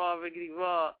like him raw, riggedy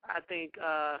raw, I think,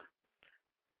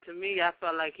 to me, I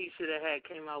felt like he should have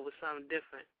came out with something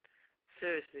different.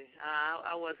 Seriously. I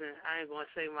ain't going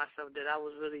to say myself that I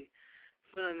was really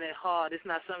feeling that hard. It's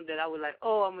not something that I was like,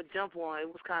 oh, I'm going to jump on. It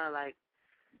was kind of like,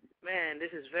 man,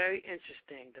 this is very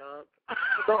interesting, dog.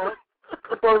 Hold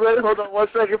on 1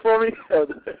 second for me.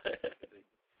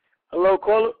 Hello,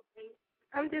 caller?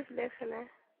 I'm just listening.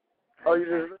 Oh, you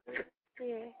just listening?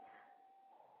 Yeah.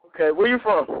 Okay, where you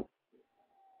from?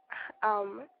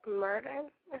 Merlin.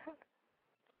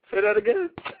 Say that again?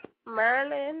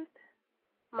 Merlin.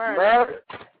 Merlin?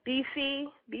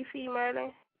 DC,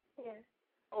 Merlin. Yeah.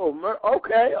 Oh,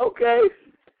 okay.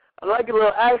 I like your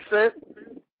little accent.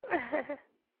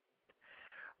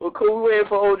 Well, cool. We're waiting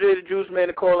for OJ the Juiceman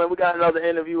to call in. We got another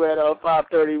interview at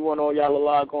 5:30. One on y'all to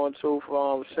log on to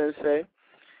from Sensei.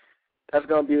 That's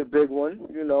going to be a big one.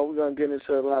 You know, we're going to get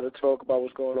into a lot of talk about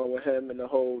what's going on with him and the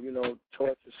whole, you know,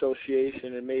 Torch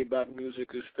Association and Maybach Music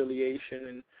affiliation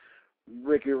and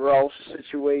Ricky Ross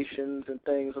situations and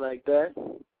things like that.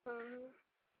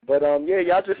 But, yeah,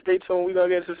 y'all just stay tuned. We're going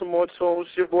to get into some more tunes.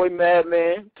 It's your boy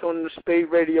Madman. Tune in to Spate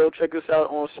Radio. Check us out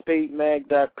on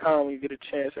spatemag.com when you get a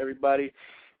chance, everybody.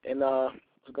 And let's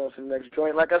go to the next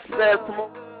joint. Like I said,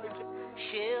 promote.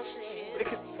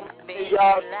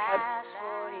 Y'all.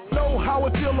 Know how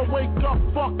it feel to wake up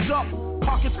fucked up.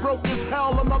 Pockets broke as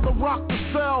hell, another rock to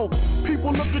sell.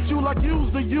 People look at you like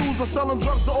you's the user, selling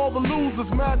drugs to all the losers,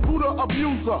 mad Buddha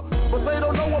abuser. But they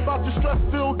don't know about your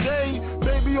stress-filled day.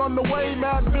 Baby on the way,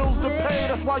 mad bills to pay.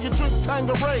 That's why you drink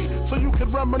Tanqueray, so you can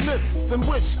reminisce and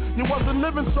wish you wasn't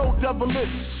living so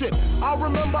devilish. Shit, I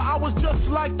remember I was just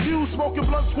like you, smoking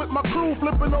blunts with my crew,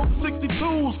 flipping those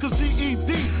 62s. Cause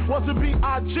GED wasn't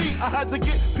B.I.G. I had to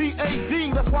get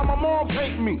P.A.D. That's why my mom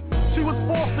paid me. She was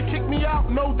forced to kick me out,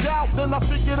 no doubt. Then I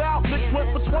figured out, Nick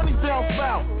went for 20 down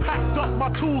south. Packed up my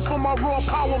tools for my raw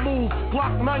power move.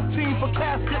 Glock 19 for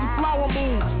casket and flower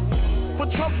moves. For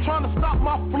Trump trying to stop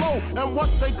my flow. And what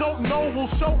they don't know will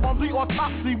show on the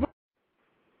autopsy.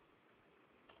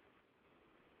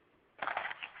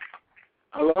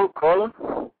 Hello, caller?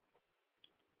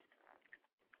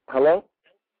 Hello?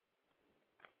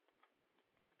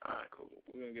 All right, cool.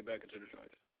 We're going to get back into the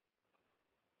joint.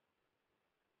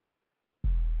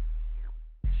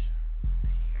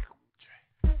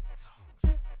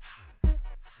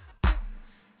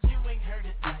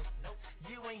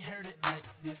 You ain't heard it like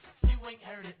this. You ain't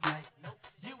heard it like, nope.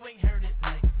 You ain't heard it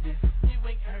like this. You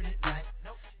ain't heard it like,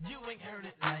 nope. You ain't heard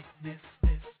it like this.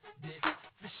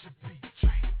 This should be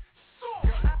train.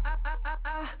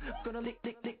 Gonna lick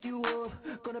you up.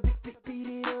 Gonna beat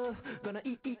it up. Gonna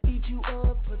eat you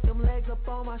up. Put them legs up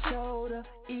on my shoulder.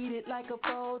 Eat it like a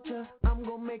vulture. I'm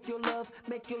gonna make your love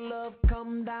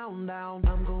come down.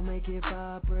 I'm gonna make it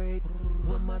vibrate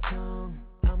with my tongue.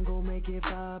 I'm gonna make it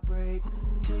vibrate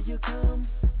till you come.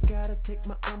 Gotta take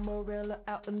my umbrella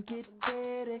out and get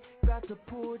ready. Got to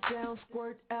pour down,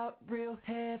 squirt out real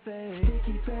heavy.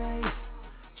 Sticky face,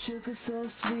 sugar so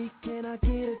sweet, can I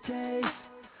get a taste?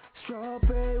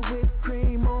 Strawberry whipped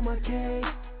cream on my cake.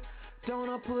 Don't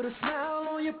I put a smile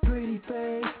on your pretty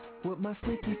face with my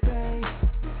sticky face?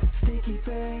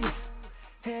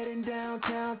 Heading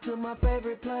downtown to my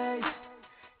favorite place.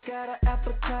 Got an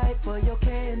appetite for your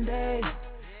candy.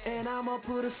 And I'ma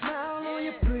put a smile on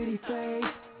your pretty face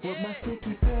with my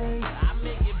sticky face. I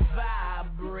make it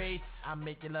vibrate. I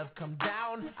make your love come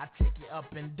down. I take you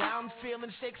up and down.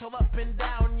 Feeling shakes all up and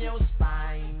down your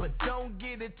spine. But don't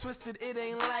get it twisted, it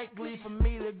ain't likely for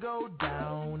me to go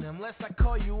down unless I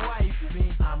call you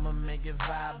wifey. I'ma make it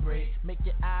vibrate, make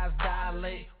your eyes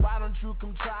dilate. Why don't you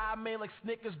come try me like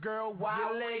Snickers, girl,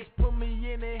 wild legs. Put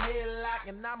me in a headlock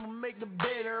and I'ma make the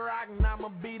bed rock. And I'ma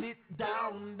beat it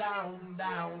down.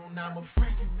 I'm a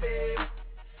freaky babe.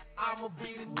 I'ma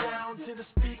beat it down to the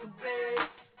speaker, babe.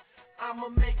 I'ma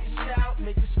make it shout,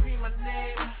 make it scream my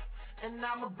name. And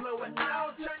I'ma blow it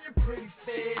out, turn your pretty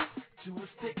face to a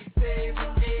sticky face.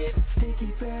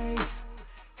 Sticky face,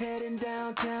 heading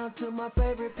downtown to my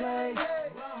favorite place.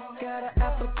 Got an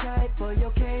appetite for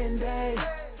your candy.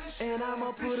 And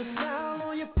I'ma put a smile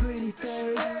on your pretty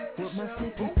face with my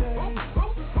sticky face.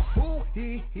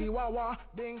 He, wah, wah,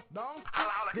 ding, dong,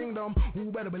 ding, dong.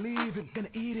 Who better believe it? Gonna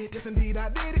eat it. Yes, indeed, I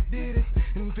did it.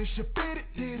 And Fisher did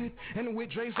it. And with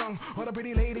Dre song, all the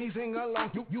pretty ladies sing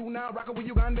along. You now rockin' with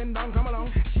Ugandan dong, come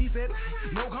along. She said,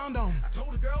 no condom. I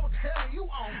told the girl, what the hell are you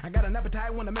on? I got an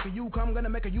appetite when I make a you come, gonna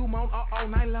make a you moan all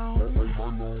night long.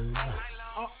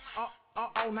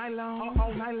 All night long.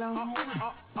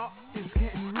 It's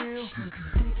getting real.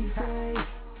 Sticky face,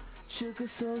 sugar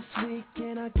so sweet,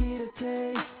 can I get a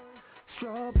taste?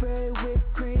 Strawberry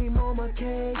whipped cream on my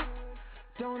cake.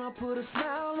 Don't I put a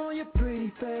smile on your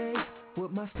pretty face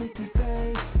with my sticky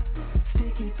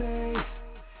face?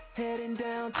 Heading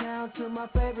downtown to my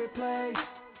favorite place.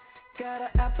 Got an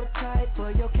appetite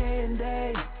for your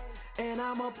candy. And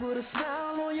I'ma put a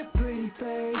smile on your pretty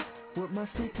face with my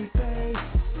sticky face.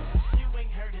 You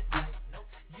ain't heard it like, nope.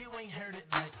 You ain't heard it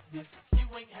like this. You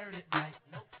ain't heard it like,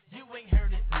 nope. You ain't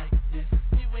heard it like this.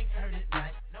 You ain't heard it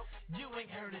like, nope. You ain't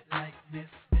heard it like this.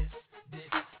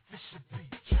 This should be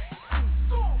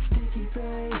sticky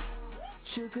face,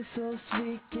 sugar so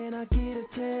sweet, can I get a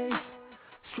taste?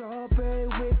 Strawberry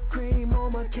whipped cream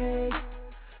on my cake.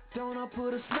 Don't I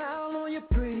put a smile on your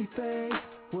pretty face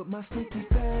with my sticky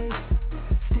face?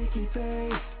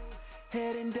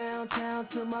 Heading downtown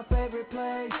to my favorite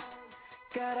place.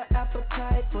 Got an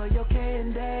appetite for your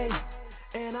candy.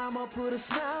 And I'ma put a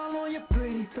smile on your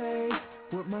pretty face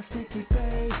with my sticky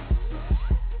face.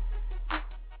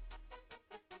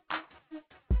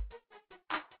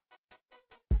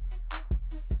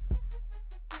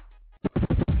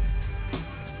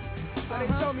 They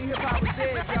told me hip-hop was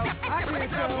dead, yo. I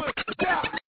can't tell. Yeah.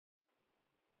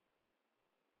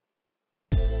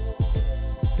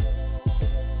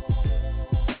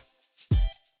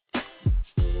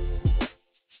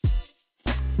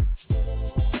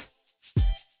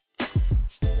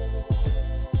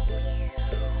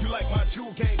 You like my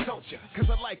jewel game, don't you? Cause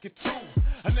I like it too.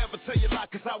 I never tell you a lie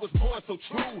cause I was born so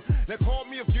true. Now call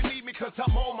me if you need me cause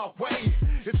I'm on my way.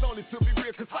 It's only to be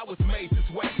real cause I was made this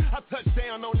way. I touched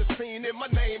down on the scene and my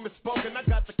name is spoken. I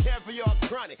got the caviar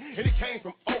chronic and it came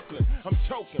from Oakland. I'm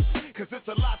choking cause it's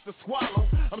a lot to swallow.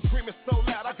 I'm screaming so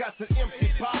loud I got the empty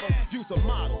bottle. Use a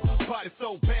model, body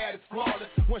so bad it's flawless.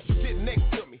 Once you get next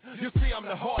to me, you see I'm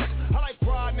the hardest. I like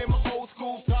riding in my old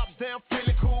school, top down,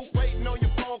 feeling cool. Waiting on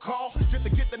your phone call just to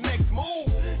get the next move.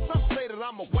 Some say that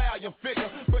I'm a wild young figure,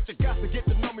 but you got to get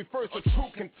to know me first, a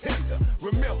true contender.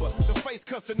 Remember, the face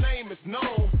cause the name is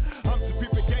known. I'm to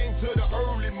people game to the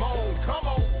early moan. Come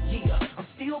on. Yeah, I'm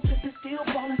still pimping, still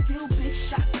ballin', still big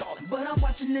shot callin'. But I'm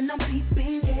watching and I'm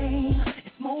peeping game.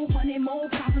 It's more money, more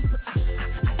problems, but I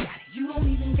got it. You don't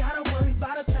even gotta worry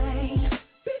about a thing.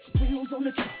 Bitch, wheels on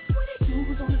the truck,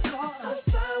 22s on the car.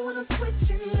 I fire when I'm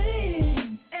switching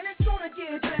lanes. And it's gonna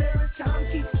get better as time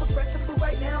keeps progressing. But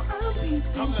right now, I'm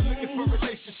peeping. I'm not looking for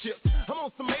relationships. I'm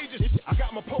on some major shit. I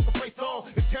got my poker face on.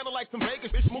 It's kinda like some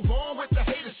Vegas bitch. Move on with the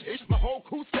hater shit. My whole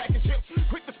crew stacking chips.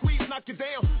 Quick to squeeze, knock you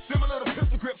down. Similar to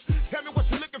pistol grips. Tell me what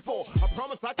you're looking for. I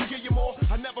promise I can give you more.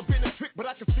 I never been a trick, but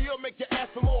I can still make you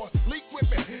ask for more. Leak with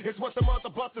me. It's what the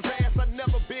mother busters ass. I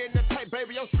never been that type,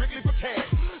 baby. I'm strictly for cash.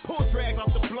 Pull drag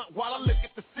off the blunt while I look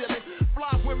at the ceiling.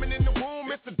 Fly women in the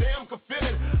room, it's a damn good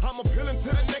feeling. I'm appealing to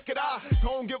the naked eye.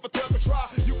 Don't give a thug a try.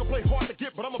 You can play hard to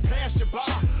get, but I'ma pass you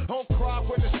by. Don't cry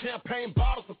when the champagne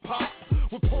bottles are pop.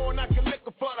 We're pouring out your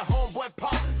liquor for the homeboy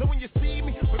pop. So when you see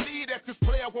me, believe that this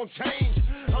player won't change.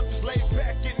 I'm just laid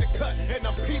back in the cut and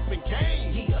I'm peeping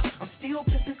game. Yeah, I'm still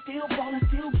pimping, still ballin',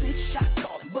 still big shot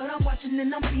callin'. But I'm watching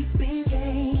and I'm peeping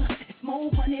game. It's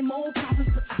more money, more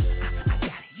problems, but I got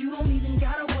it. You don't even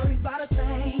gotta worry about a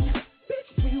thing.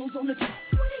 Bitch, wheels on the truck,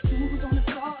 22s on the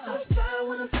car. I fire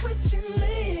when I'm switching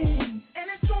lanes. And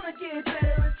it's gonna get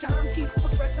better as time keeps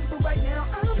progressing. But right now,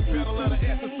 I'm peeping Got a lot of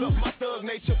essence of my thug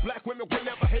nature. Black women will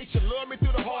never hate you. Love me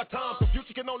through the hard times. The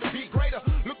future can only be greater.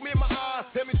 Look me in my eyes.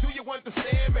 Tell me, do you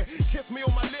understand me? Kiss me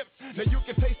on my lips. Now you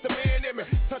can taste the man in me.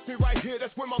 Touch me right here.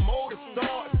 That's where my motive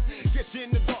starts. Get you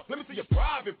in the dark. Let me see your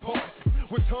private parts.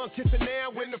 With tongue kissing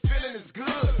now when the feeling is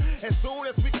good. As soon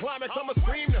as we climax, I'ma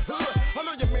scream the hood. I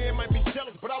know your man might be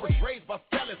jealous, but I was raised by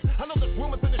fellas. I know there's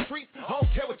rumors in the streets. I don't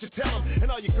care what you tell them.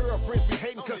 And all your girlfriends be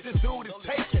hating cause this dude is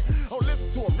taking. Oh, listen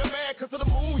to him. They're mad cause of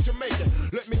the moves you're making.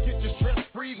 Let me get you stress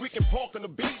free. We can park on the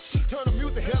beach. Turn the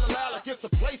music hella loud like it's a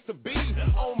place to be.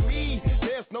 On me,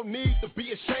 there's no need to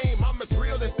be ashamed. I'm as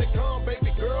real as they come,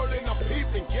 baby girl, and I'm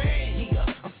peeping game.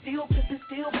 Yeah, I'm still pimping,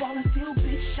 still ballin', still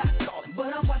big shot callin'.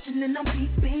 But I'm watching and I'm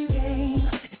peeping game.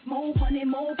 It's more money,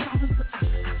 more problems, but I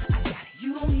got it.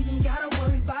 You don't even gotta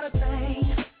worry about a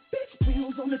thing. Bitch,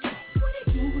 wheels on the truck,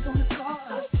 22s on the car.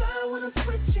 I fire when I'm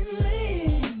switching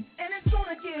lanes. And it's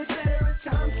gonna get better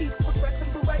as time keeps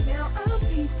progressing. But right now, I'm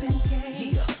peeping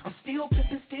game. Yeah, I'm still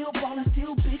pimping, still ballin',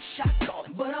 still big shot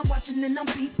callin'. But I'm watching and I'm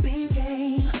peeping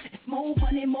game. It's more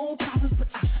money, more problems, but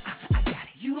I got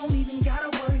it. You don't even gotta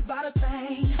worry about a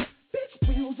thing. Bitch,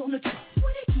 wheels on the truck,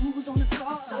 22s on the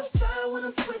car. I fire when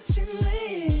I'm switching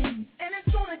lanes. And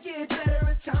it's gonna get better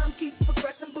as time keeps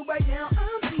progressing. But right now,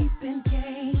 I'm peeping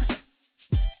game.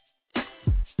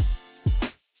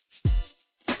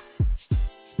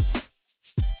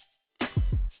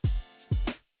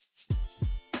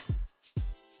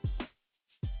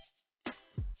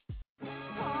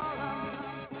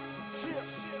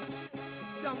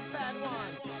 Young fat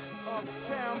one,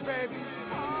 uptown baby,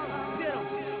 get 'em,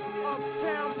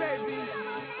 uptown baby,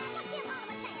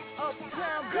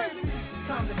 uptown baby.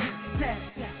 Time to hit the tap,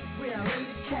 where I lay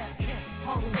the cat.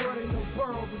 All the world in the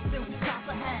world, but still we top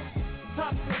a hat.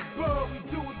 Top the bird, we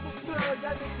do it for good.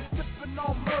 Y'all niggas sippin'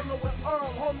 on Merlot with Earl,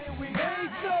 homie, we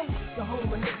ain't so. The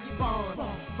home of Nicky Bond,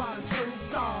 by the twin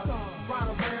stars. Ride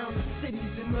around the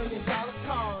cities in $1,000,000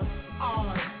 cars.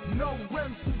 No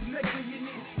rentals, nigga, you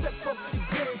need to step up the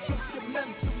game, keep your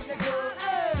mental, nigga.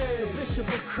 Hey, The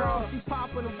Bishop of Cross, he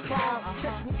poppin' them claws.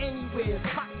 Catch me anywhere,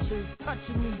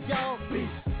 touching me, y'all.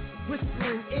 Beast,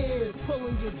 whispering ears,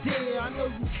 pulling your deer. I know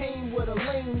you came with a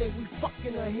lame nigga, we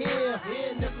fucking her here.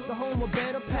 The home of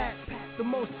Better Pat, the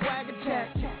most swagger chat.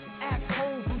 Act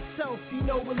home himself, you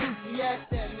know where Lucy at.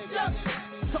 That nigga.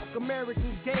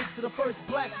 American gangster, the first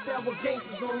black star with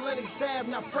gangsters on Lennox Ave,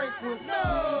 not Franklin.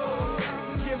 No!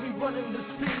 Yeah, we running the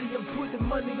city and putting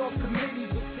money on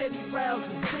committees with Teddy Rouse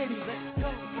and cities.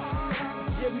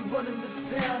 Yeah, we running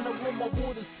this town. I want my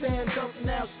water stand up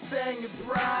now, sang it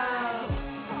proud.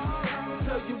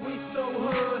 Tell you we so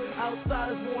hood,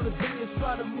 outsiders wanna be and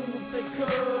try to move if they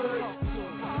could.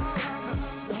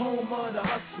 The home of the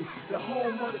hustle, the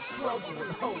home of the struggle.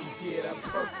 Oh yeah, that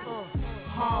purple.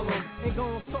 Harlem, ain't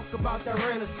gonna talk about that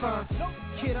Renaissance.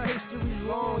 Kid, our history's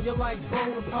long, you're like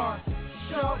Bonaparte.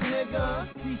 Sharp nigga,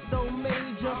 he so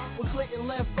major. When Clinton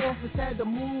left office, had to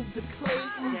move to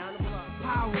Clayton.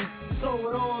 Power, so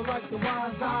it all like the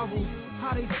wise owl.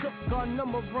 How they took our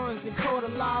number runs and caught a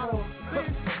lotto.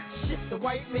 Shit, the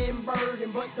white man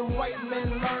burden, but them white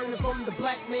men learning from the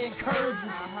black man curtain.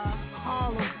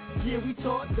 Harlem, yeah, we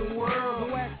taught the world.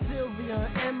 Go ask Sylvia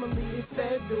and Emily, they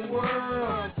fed the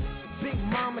world. Big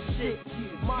mama shit,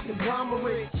 my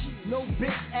conglomerate. No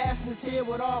bitch asses here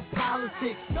with all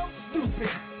politics. No stupid,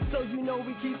 so you know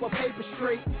we keep our paper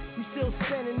straight. We still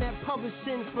spending that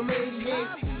publishing from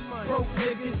 88. Broke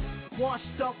niggas,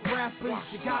 washed up rappers.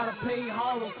 You gotta pay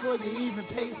Harlem before you even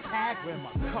pay tax.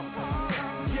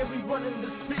 Yeah, we running the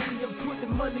city and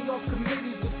putting money on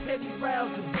committees with Teddy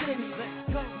Rouse and Denny.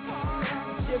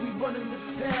 Yeah, we running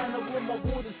this town. I want my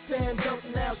water stand up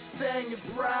now, sang it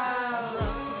proud.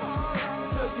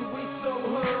 Tell you we so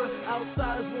hood,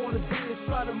 outsiders wanna be and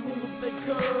try to move if they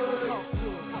could.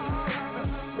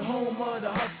 The home of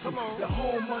the hustle, the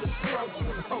home of the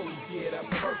struggle. Oh yeah, that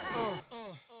purple.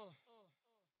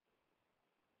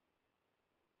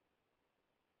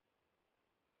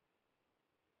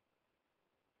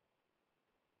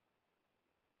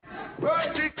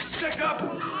 Right, check up.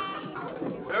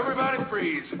 Everybody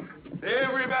freeze.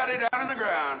 Everybody down on the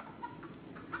ground.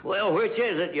 Well, which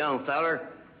is it, young feller?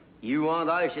 You want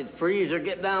I should freeze or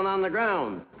get down on the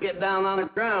ground? Get down on the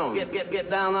ground. Get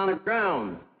down on the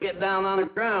ground. Get down on the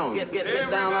ground. Get down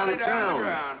on the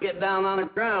ground. Get down on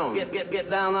the ground. Get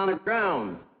down on the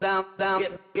ground. Down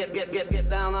get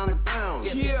down on the ground.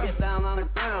 Get down on the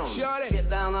ground. Get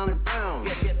down on the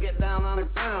ground. Get down on the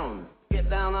ground. Get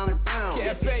down on the ground.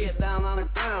 Get down on the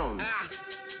ground.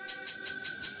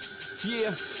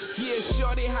 Yeah,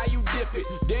 shorty, how you dip it?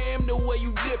 Damn the way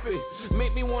you dip it.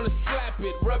 Make me wanna slap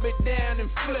it, rub it down and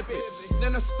flip it.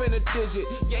 Then I spin a digit,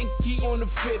 Yankee on the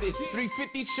fitted.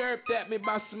 350 chirped at me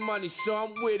about some money, so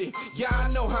I'm with it. Yeah, I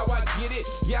know how I get it.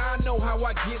 Yeah, I know how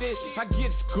I get it. I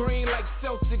get green like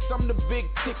Celtics, I'm the big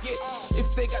ticket. If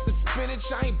they got the spinach,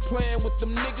 I ain't playing with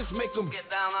them niggas. Make them get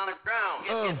down on the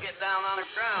ground. Get down on the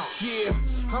ground. Yeah,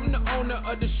 I'm the owner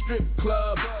of the strip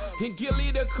club. And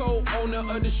Gilly the co-owner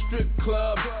of the strip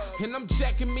club. And I'm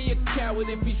jacking me a coward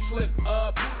if he slip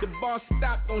up. The bar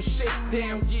stopped on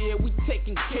shakedown, yeah, we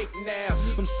taking cake now.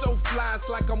 I'm so fly, it's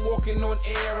like I'm walking on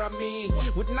air, I mean.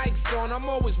 With Nikes on, I'm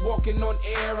always walking on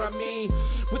air, I mean.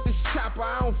 With this chopper,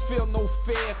 I don't feel no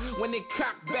fear. When they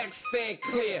cock back, stand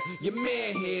clear. Your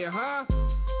man here, huh?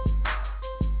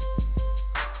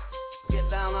 Get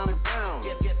down on the ground.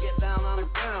 Get down on the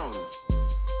ground.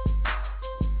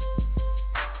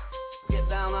 Get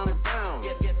down on the ground.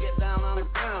 Get down on the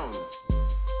ground.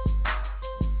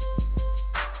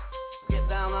 Get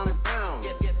down on the ground.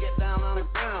 Get down on the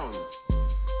ground.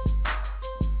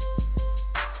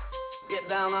 Get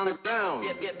down on the ground.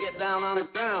 Get down on the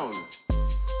ground.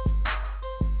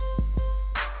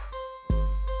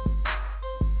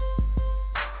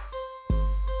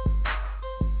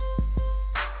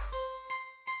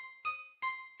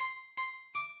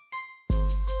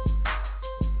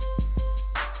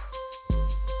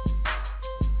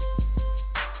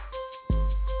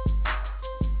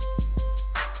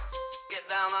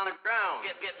 Down on the ground.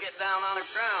 Get down on the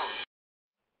ground.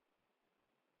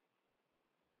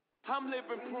 I'm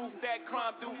living proof that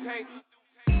crime do pay.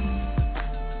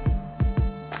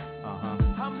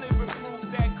 I'm living proof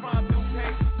that crime do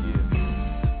pay. Yeah.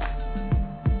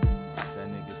 That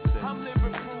nigga said. I'm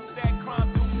living proof that crime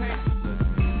do pay.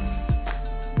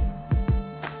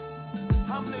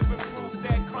 I'm living proof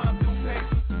that crime do pay.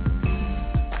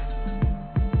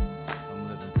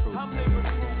 I'm living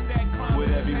proof that crime do pay.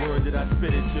 With every word that I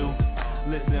spit at you,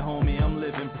 listen homie, I'm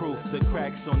living proof. The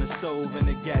cracks on the stove and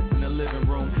the gas in the living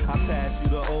room. I pass you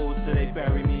the old till they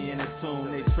bury me in a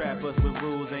tomb. They trap us with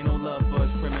rules, ain't no love for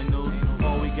us criminals.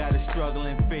 All we got is struggle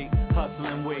and fate, hustle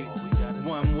and wait.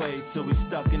 One way till we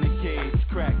stuck in the cage.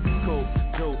 Crack, coke,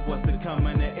 dope, what's the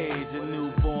coming of age? A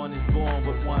newborn is born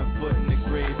with 1 foot in the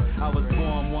grave. I was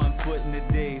born 1 foot in the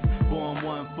days, born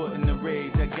 1 foot in the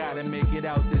rage. I gotta make it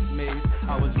out this maze.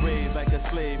 I was raised like a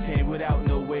slave, came without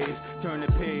no ways. Turn the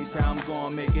page, how I'm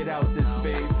gonna make it out this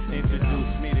phase.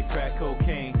 Introduce me to crack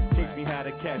cocaine. Teach me how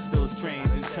to catch those trains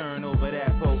and turn over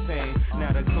that propane.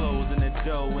 Now the clothes and the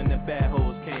dough and the bad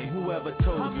hoes came. Whoever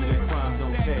told you that crime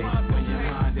don't pay? When your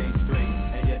mind ain't straight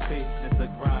and your face just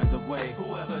a grind away.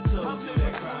 Whoever told you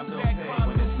that crime don't pay?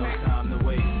 When there's no time to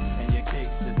wait and your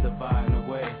cake's just dividing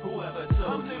away. Whoever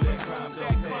told you that crime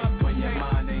don't pay? When your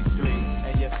mind ain't straight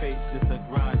and your face just a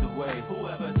grind away.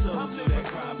 Whoever told you that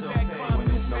crime don't pay? When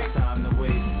there's no time to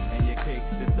wait and your cake's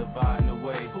just dividing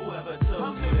away. Whoever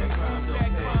told you that crime don't pay?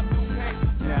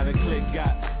 Now the click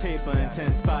got paper and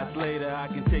 10 spots later. I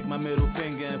can take my middle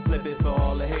finger and flip it for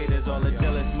all the haters, all the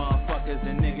jealous motherfuckers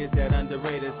and niggas that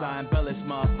underrate us. I embellish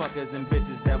motherfuckers and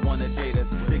bitches that wanna date us.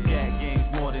 The gat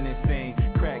game's more than insane,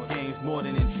 crack game's more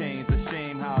than in chains. A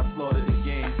shame how I slaughtered the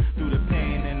game. Through the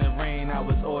pain and the rain, I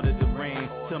was ordered to reign.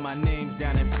 Till my name's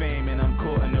down in fame and I'm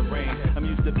caught in the rain. I'm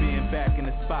used to being back in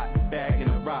the spot, bagging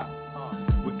the rock.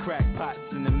 With crack pots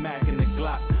and the Mac and the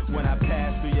Glock. When I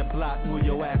pass through your block, move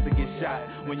your ass to get shot.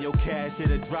 When your cash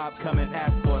hit a drop, come and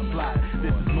ask for a slot.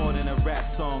 This is more than a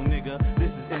rap song, nigga.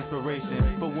 This is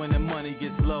inspiration. But when the money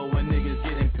gets low and niggas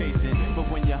get impatient.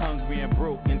 But when you're hungry and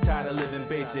broke and tired of living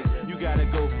basic, you gotta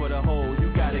go for the whole,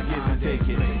 you gotta give and take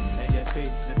it. And your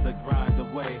face just a grind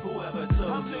away. Whoever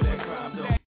told you that crime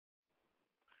don't.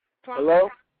 Hello?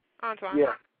 Antoine.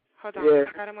 Yeah. Hold on. Yeah.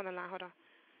 I got him on the line. Hold on.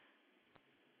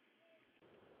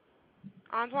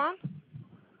 Antoine?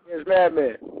 It's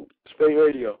Madman. Spate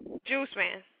Radio.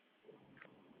 Juiceman.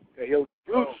 Hey, yo,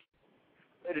 Juice.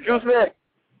 Hey, the Juiceman.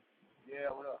 Yeah,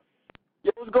 what up?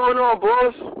 Yo, what's going on,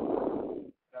 boss?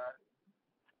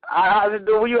 How's it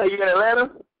doing? Where you at? You in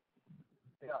Atlanta?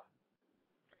 Yeah.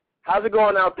 How's it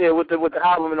going out there with the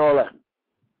album and all that?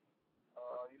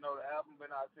 You know, the album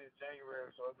been out since January,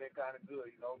 so it's been kind of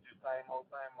good, you know, just same old.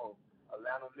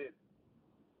 Atlanta lit.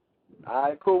 All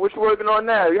right, cool. What you working on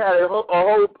now? You had a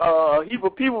whole heap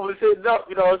of people was hitting up,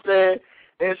 you know what I'm saying?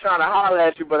 They was trying to holler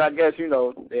at you, but I guess, you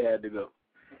know, they had to go.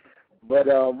 But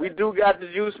we do got the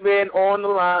Juiceman on the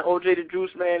line. OJ the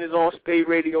Juiceman is on Spate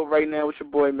Radio right now with your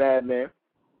boy Madman.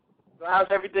 So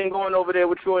how's everything going over there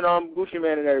with you and Gucci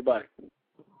Man and everybody?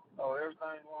 Oh,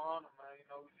 everything's going on, man. You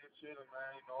know, we just chilling,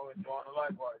 man. You know, enjoying the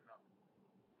life right now.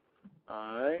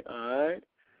 All right.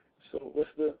 So what's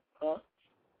the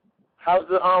how's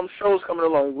the shows coming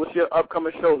along? What's your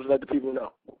upcoming shows? Let the people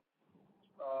know.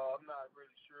 I'm not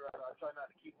really sure. I try not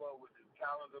to keep up with the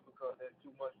calendar because that's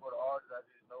too much for the artists. I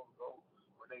just know go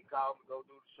when they call me, go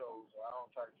do the shows. So I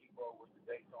don't try to keep up with the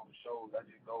dates on the shows. I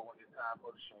just go when it's time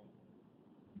for the show.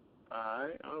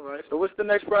 All right. So what's the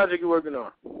next project you're working on?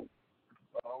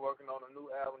 I'm working on a new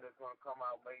album that's gonna come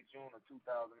out May, June of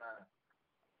 2009.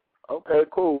 Okay,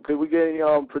 cool. Could we get any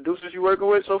producers you working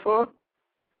with so far?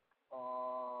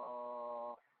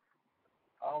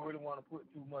 I don't really want to put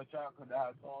too much out because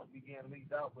our songs be getting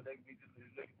leaked out, but they be just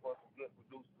looking for some good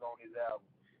producers on this album.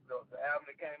 So the album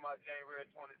that came out January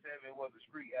 27th, it was a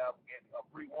street album, and a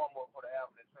pre-warm-up for the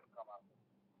album that's going to come out.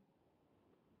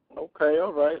 Okay,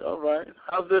 all right.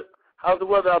 How's the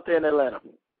weather out there in Atlanta?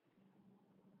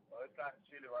 Well, it's kind of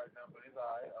chilly right now, but it's all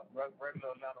right.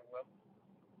 Regular Atlanta weather.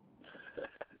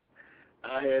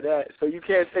 I hear that. So you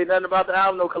can't say nothing about the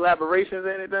album, no collaborations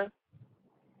or anything?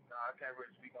 No, I can't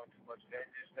really speak on too much of that.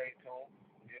 Just stay tuned.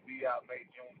 It'll be out May,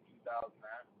 June 2009.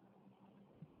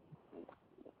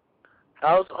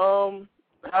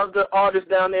 How's the artists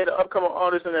down there, the upcoming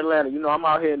artists in Atlanta? You know, I'm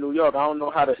out here in New York. I don't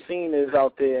know how the scene is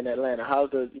out there in Atlanta.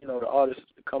 How's the artists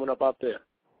coming up out there?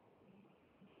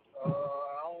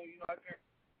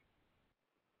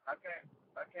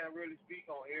 I can't really speak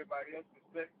on everybody else's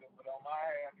perspective, but on my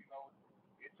half, you know,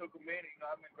 it took a minute. You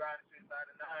know, I've been grinding since '99.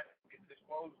 It's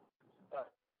disposable.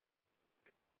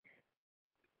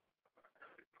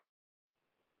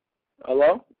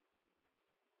 Hello?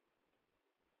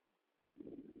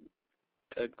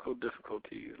 Technical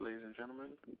difficulties, ladies and gentlemen.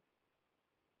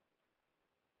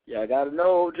 Yeah, I gotta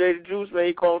know OJ the Juiceman.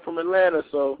 He calling from Atlanta,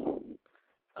 so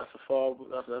that's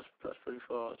that's pretty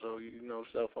far. So you know,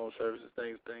 cell phone services,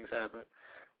 things happen.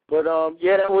 But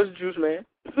yeah, that was Juiceman.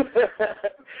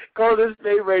 Called this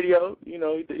Spate Radio. You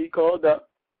know, he called up.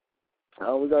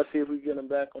 We gotta see if we get him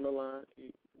back on the line.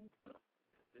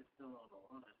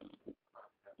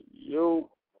 Yo.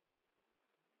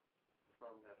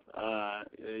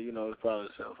 Yeah, you know, it's probably a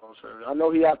cell phone service. I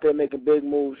know he out there making big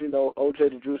moves. You know, OJ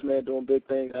the Juiceman doing big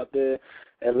things out there,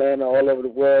 Atlanta, all over the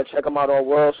world. Check him out on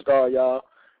World Star, y'all.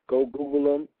 Go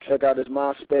Google him. Check out his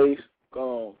MySpace.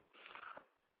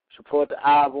 Support the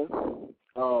album.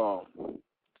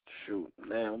 Shoot,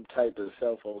 man, I'm tight. The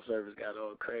cell phone service got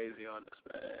all crazy on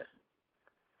this, man.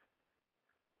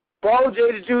 OJ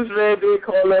the Juiceman did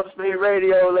call up Spade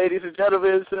Radio, ladies and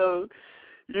gentlemen. So,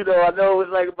 you know, I know it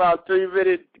was like about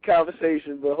 3-minute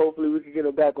conversation, but hopefully we can get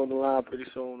him back on the line pretty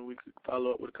soon and we can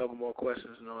follow up with a couple more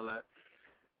questions and all that.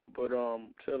 But, chillin',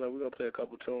 we're going to play a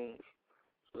couple tunes.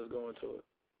 So let's go into it.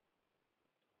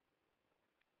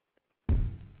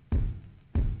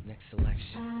 Next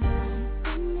selection.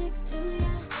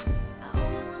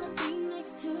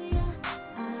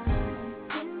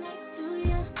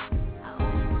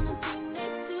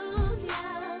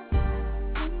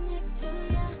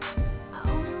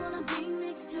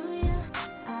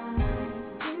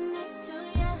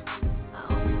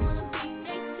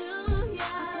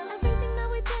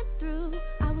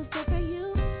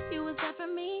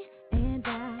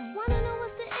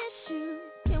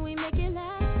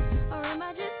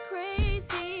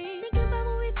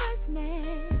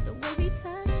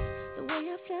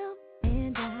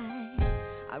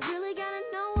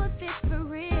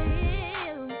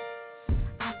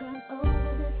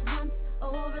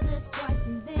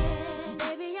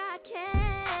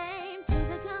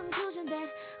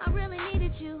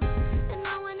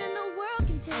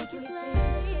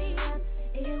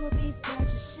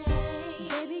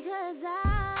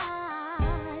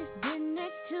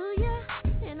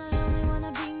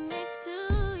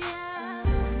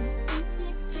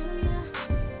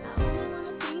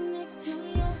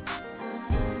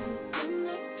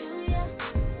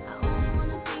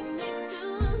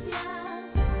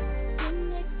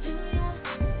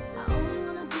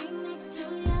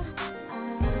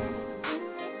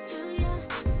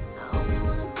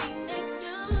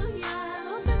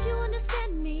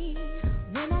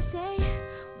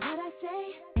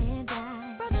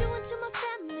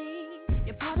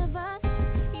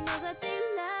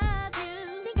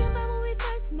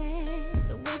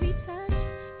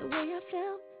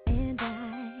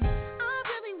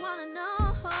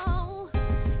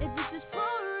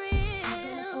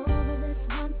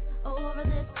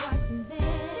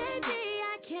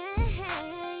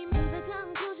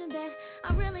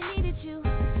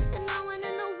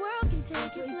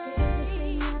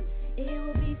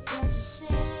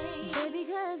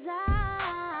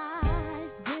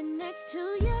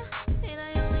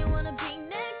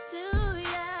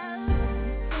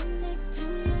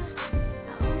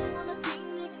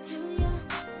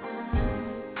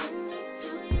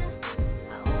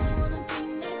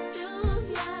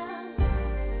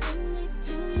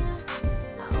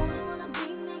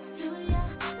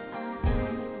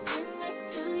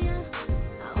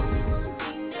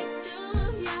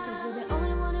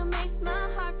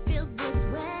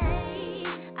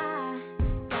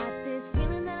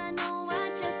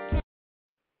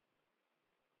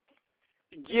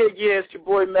 Yeah, it's your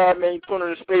boy Madman. You're tuning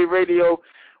in to Spade Radio.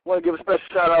 Want to give a special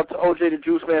shout out to OJ the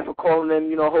Juiceman for calling in.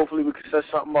 You know, hopefully we can set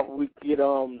something up. We can get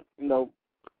you know,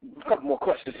 a couple more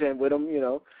questions in with him. You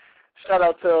know, shout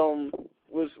out to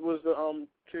was the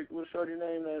chick, what's shorty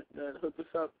name that hooked us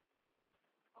up?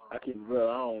 I can't remember.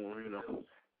 I don't know. You know,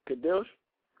 Kadilsha.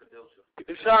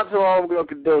 Shout out to our girl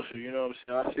Kadilsha. You know what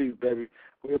I'm saying? I see you, baby.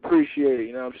 We appreciate it,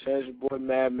 you know what I'm saying? It's your boy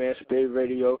Madman, Spade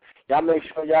Radio. Y'all make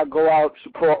sure y'all go out,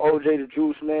 support OJ the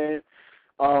Juiceman.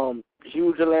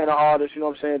 Huge Atlanta artist, you know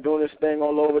what I'm saying, doing this thing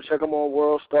all over. Check him on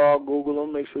WorldStar, Google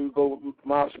him. Make sure you go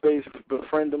MySpace,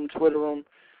 befriend him, Twitter him,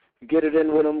 get it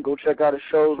in with him. Go check out his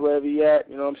shows wherever he at,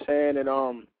 you know what I'm saying?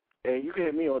 And you can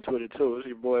hit me on Twitter too. It's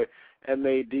your boy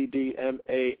MADDMANN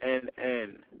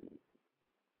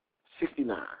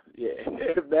 69. Yeah,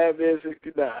 Madman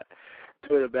 69.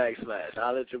 Twitter /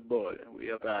 I'll let your boy.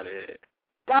 We up out of here.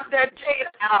 Got that Jada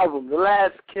album, The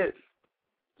Last Kiss.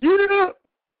 You know.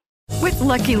 With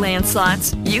Lucky Land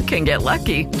Slots, you can get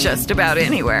lucky just about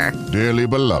anywhere. Dearly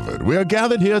beloved, we are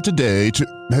gathered here today to...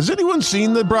 Has anyone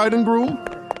seen the bride and groom?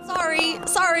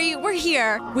 Sorry, we're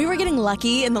here. We were getting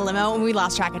lucky in the limo and we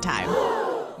lost track of time.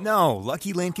 No,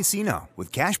 Lucky Land Casino,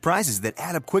 with cash prizes that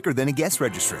add up quicker than a guest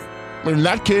registry. In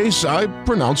that case, I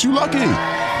pronounce you lucky.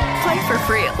 Play for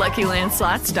free at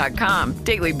LuckyLandSlots.com.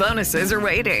 Daily bonuses are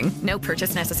waiting. No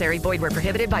purchase necessary. Void where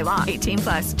prohibited by law.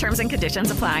 18+. Terms and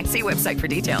conditions apply. See website for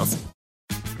details.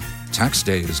 Tax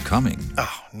day is coming.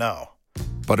 Oh, no.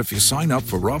 But if you sign up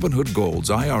for Robinhood Gold's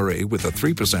IRA with a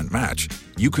 3% match,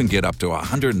 you can get up to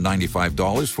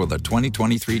 $195 for the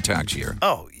 2023 tax year.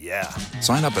 Oh, yeah.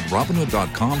 Sign up at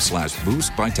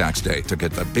Robinhood.com/boost by tax day to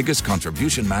get the biggest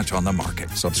contribution match on the market.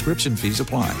 Subscription fees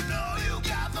apply.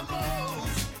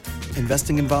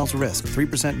 Investing involves risk.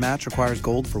 3% match requires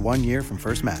gold for 1 year from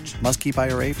first match. Must keep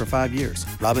IRA for 5 years.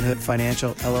 Robinhood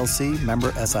Financial, LLC,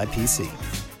 member SIPC.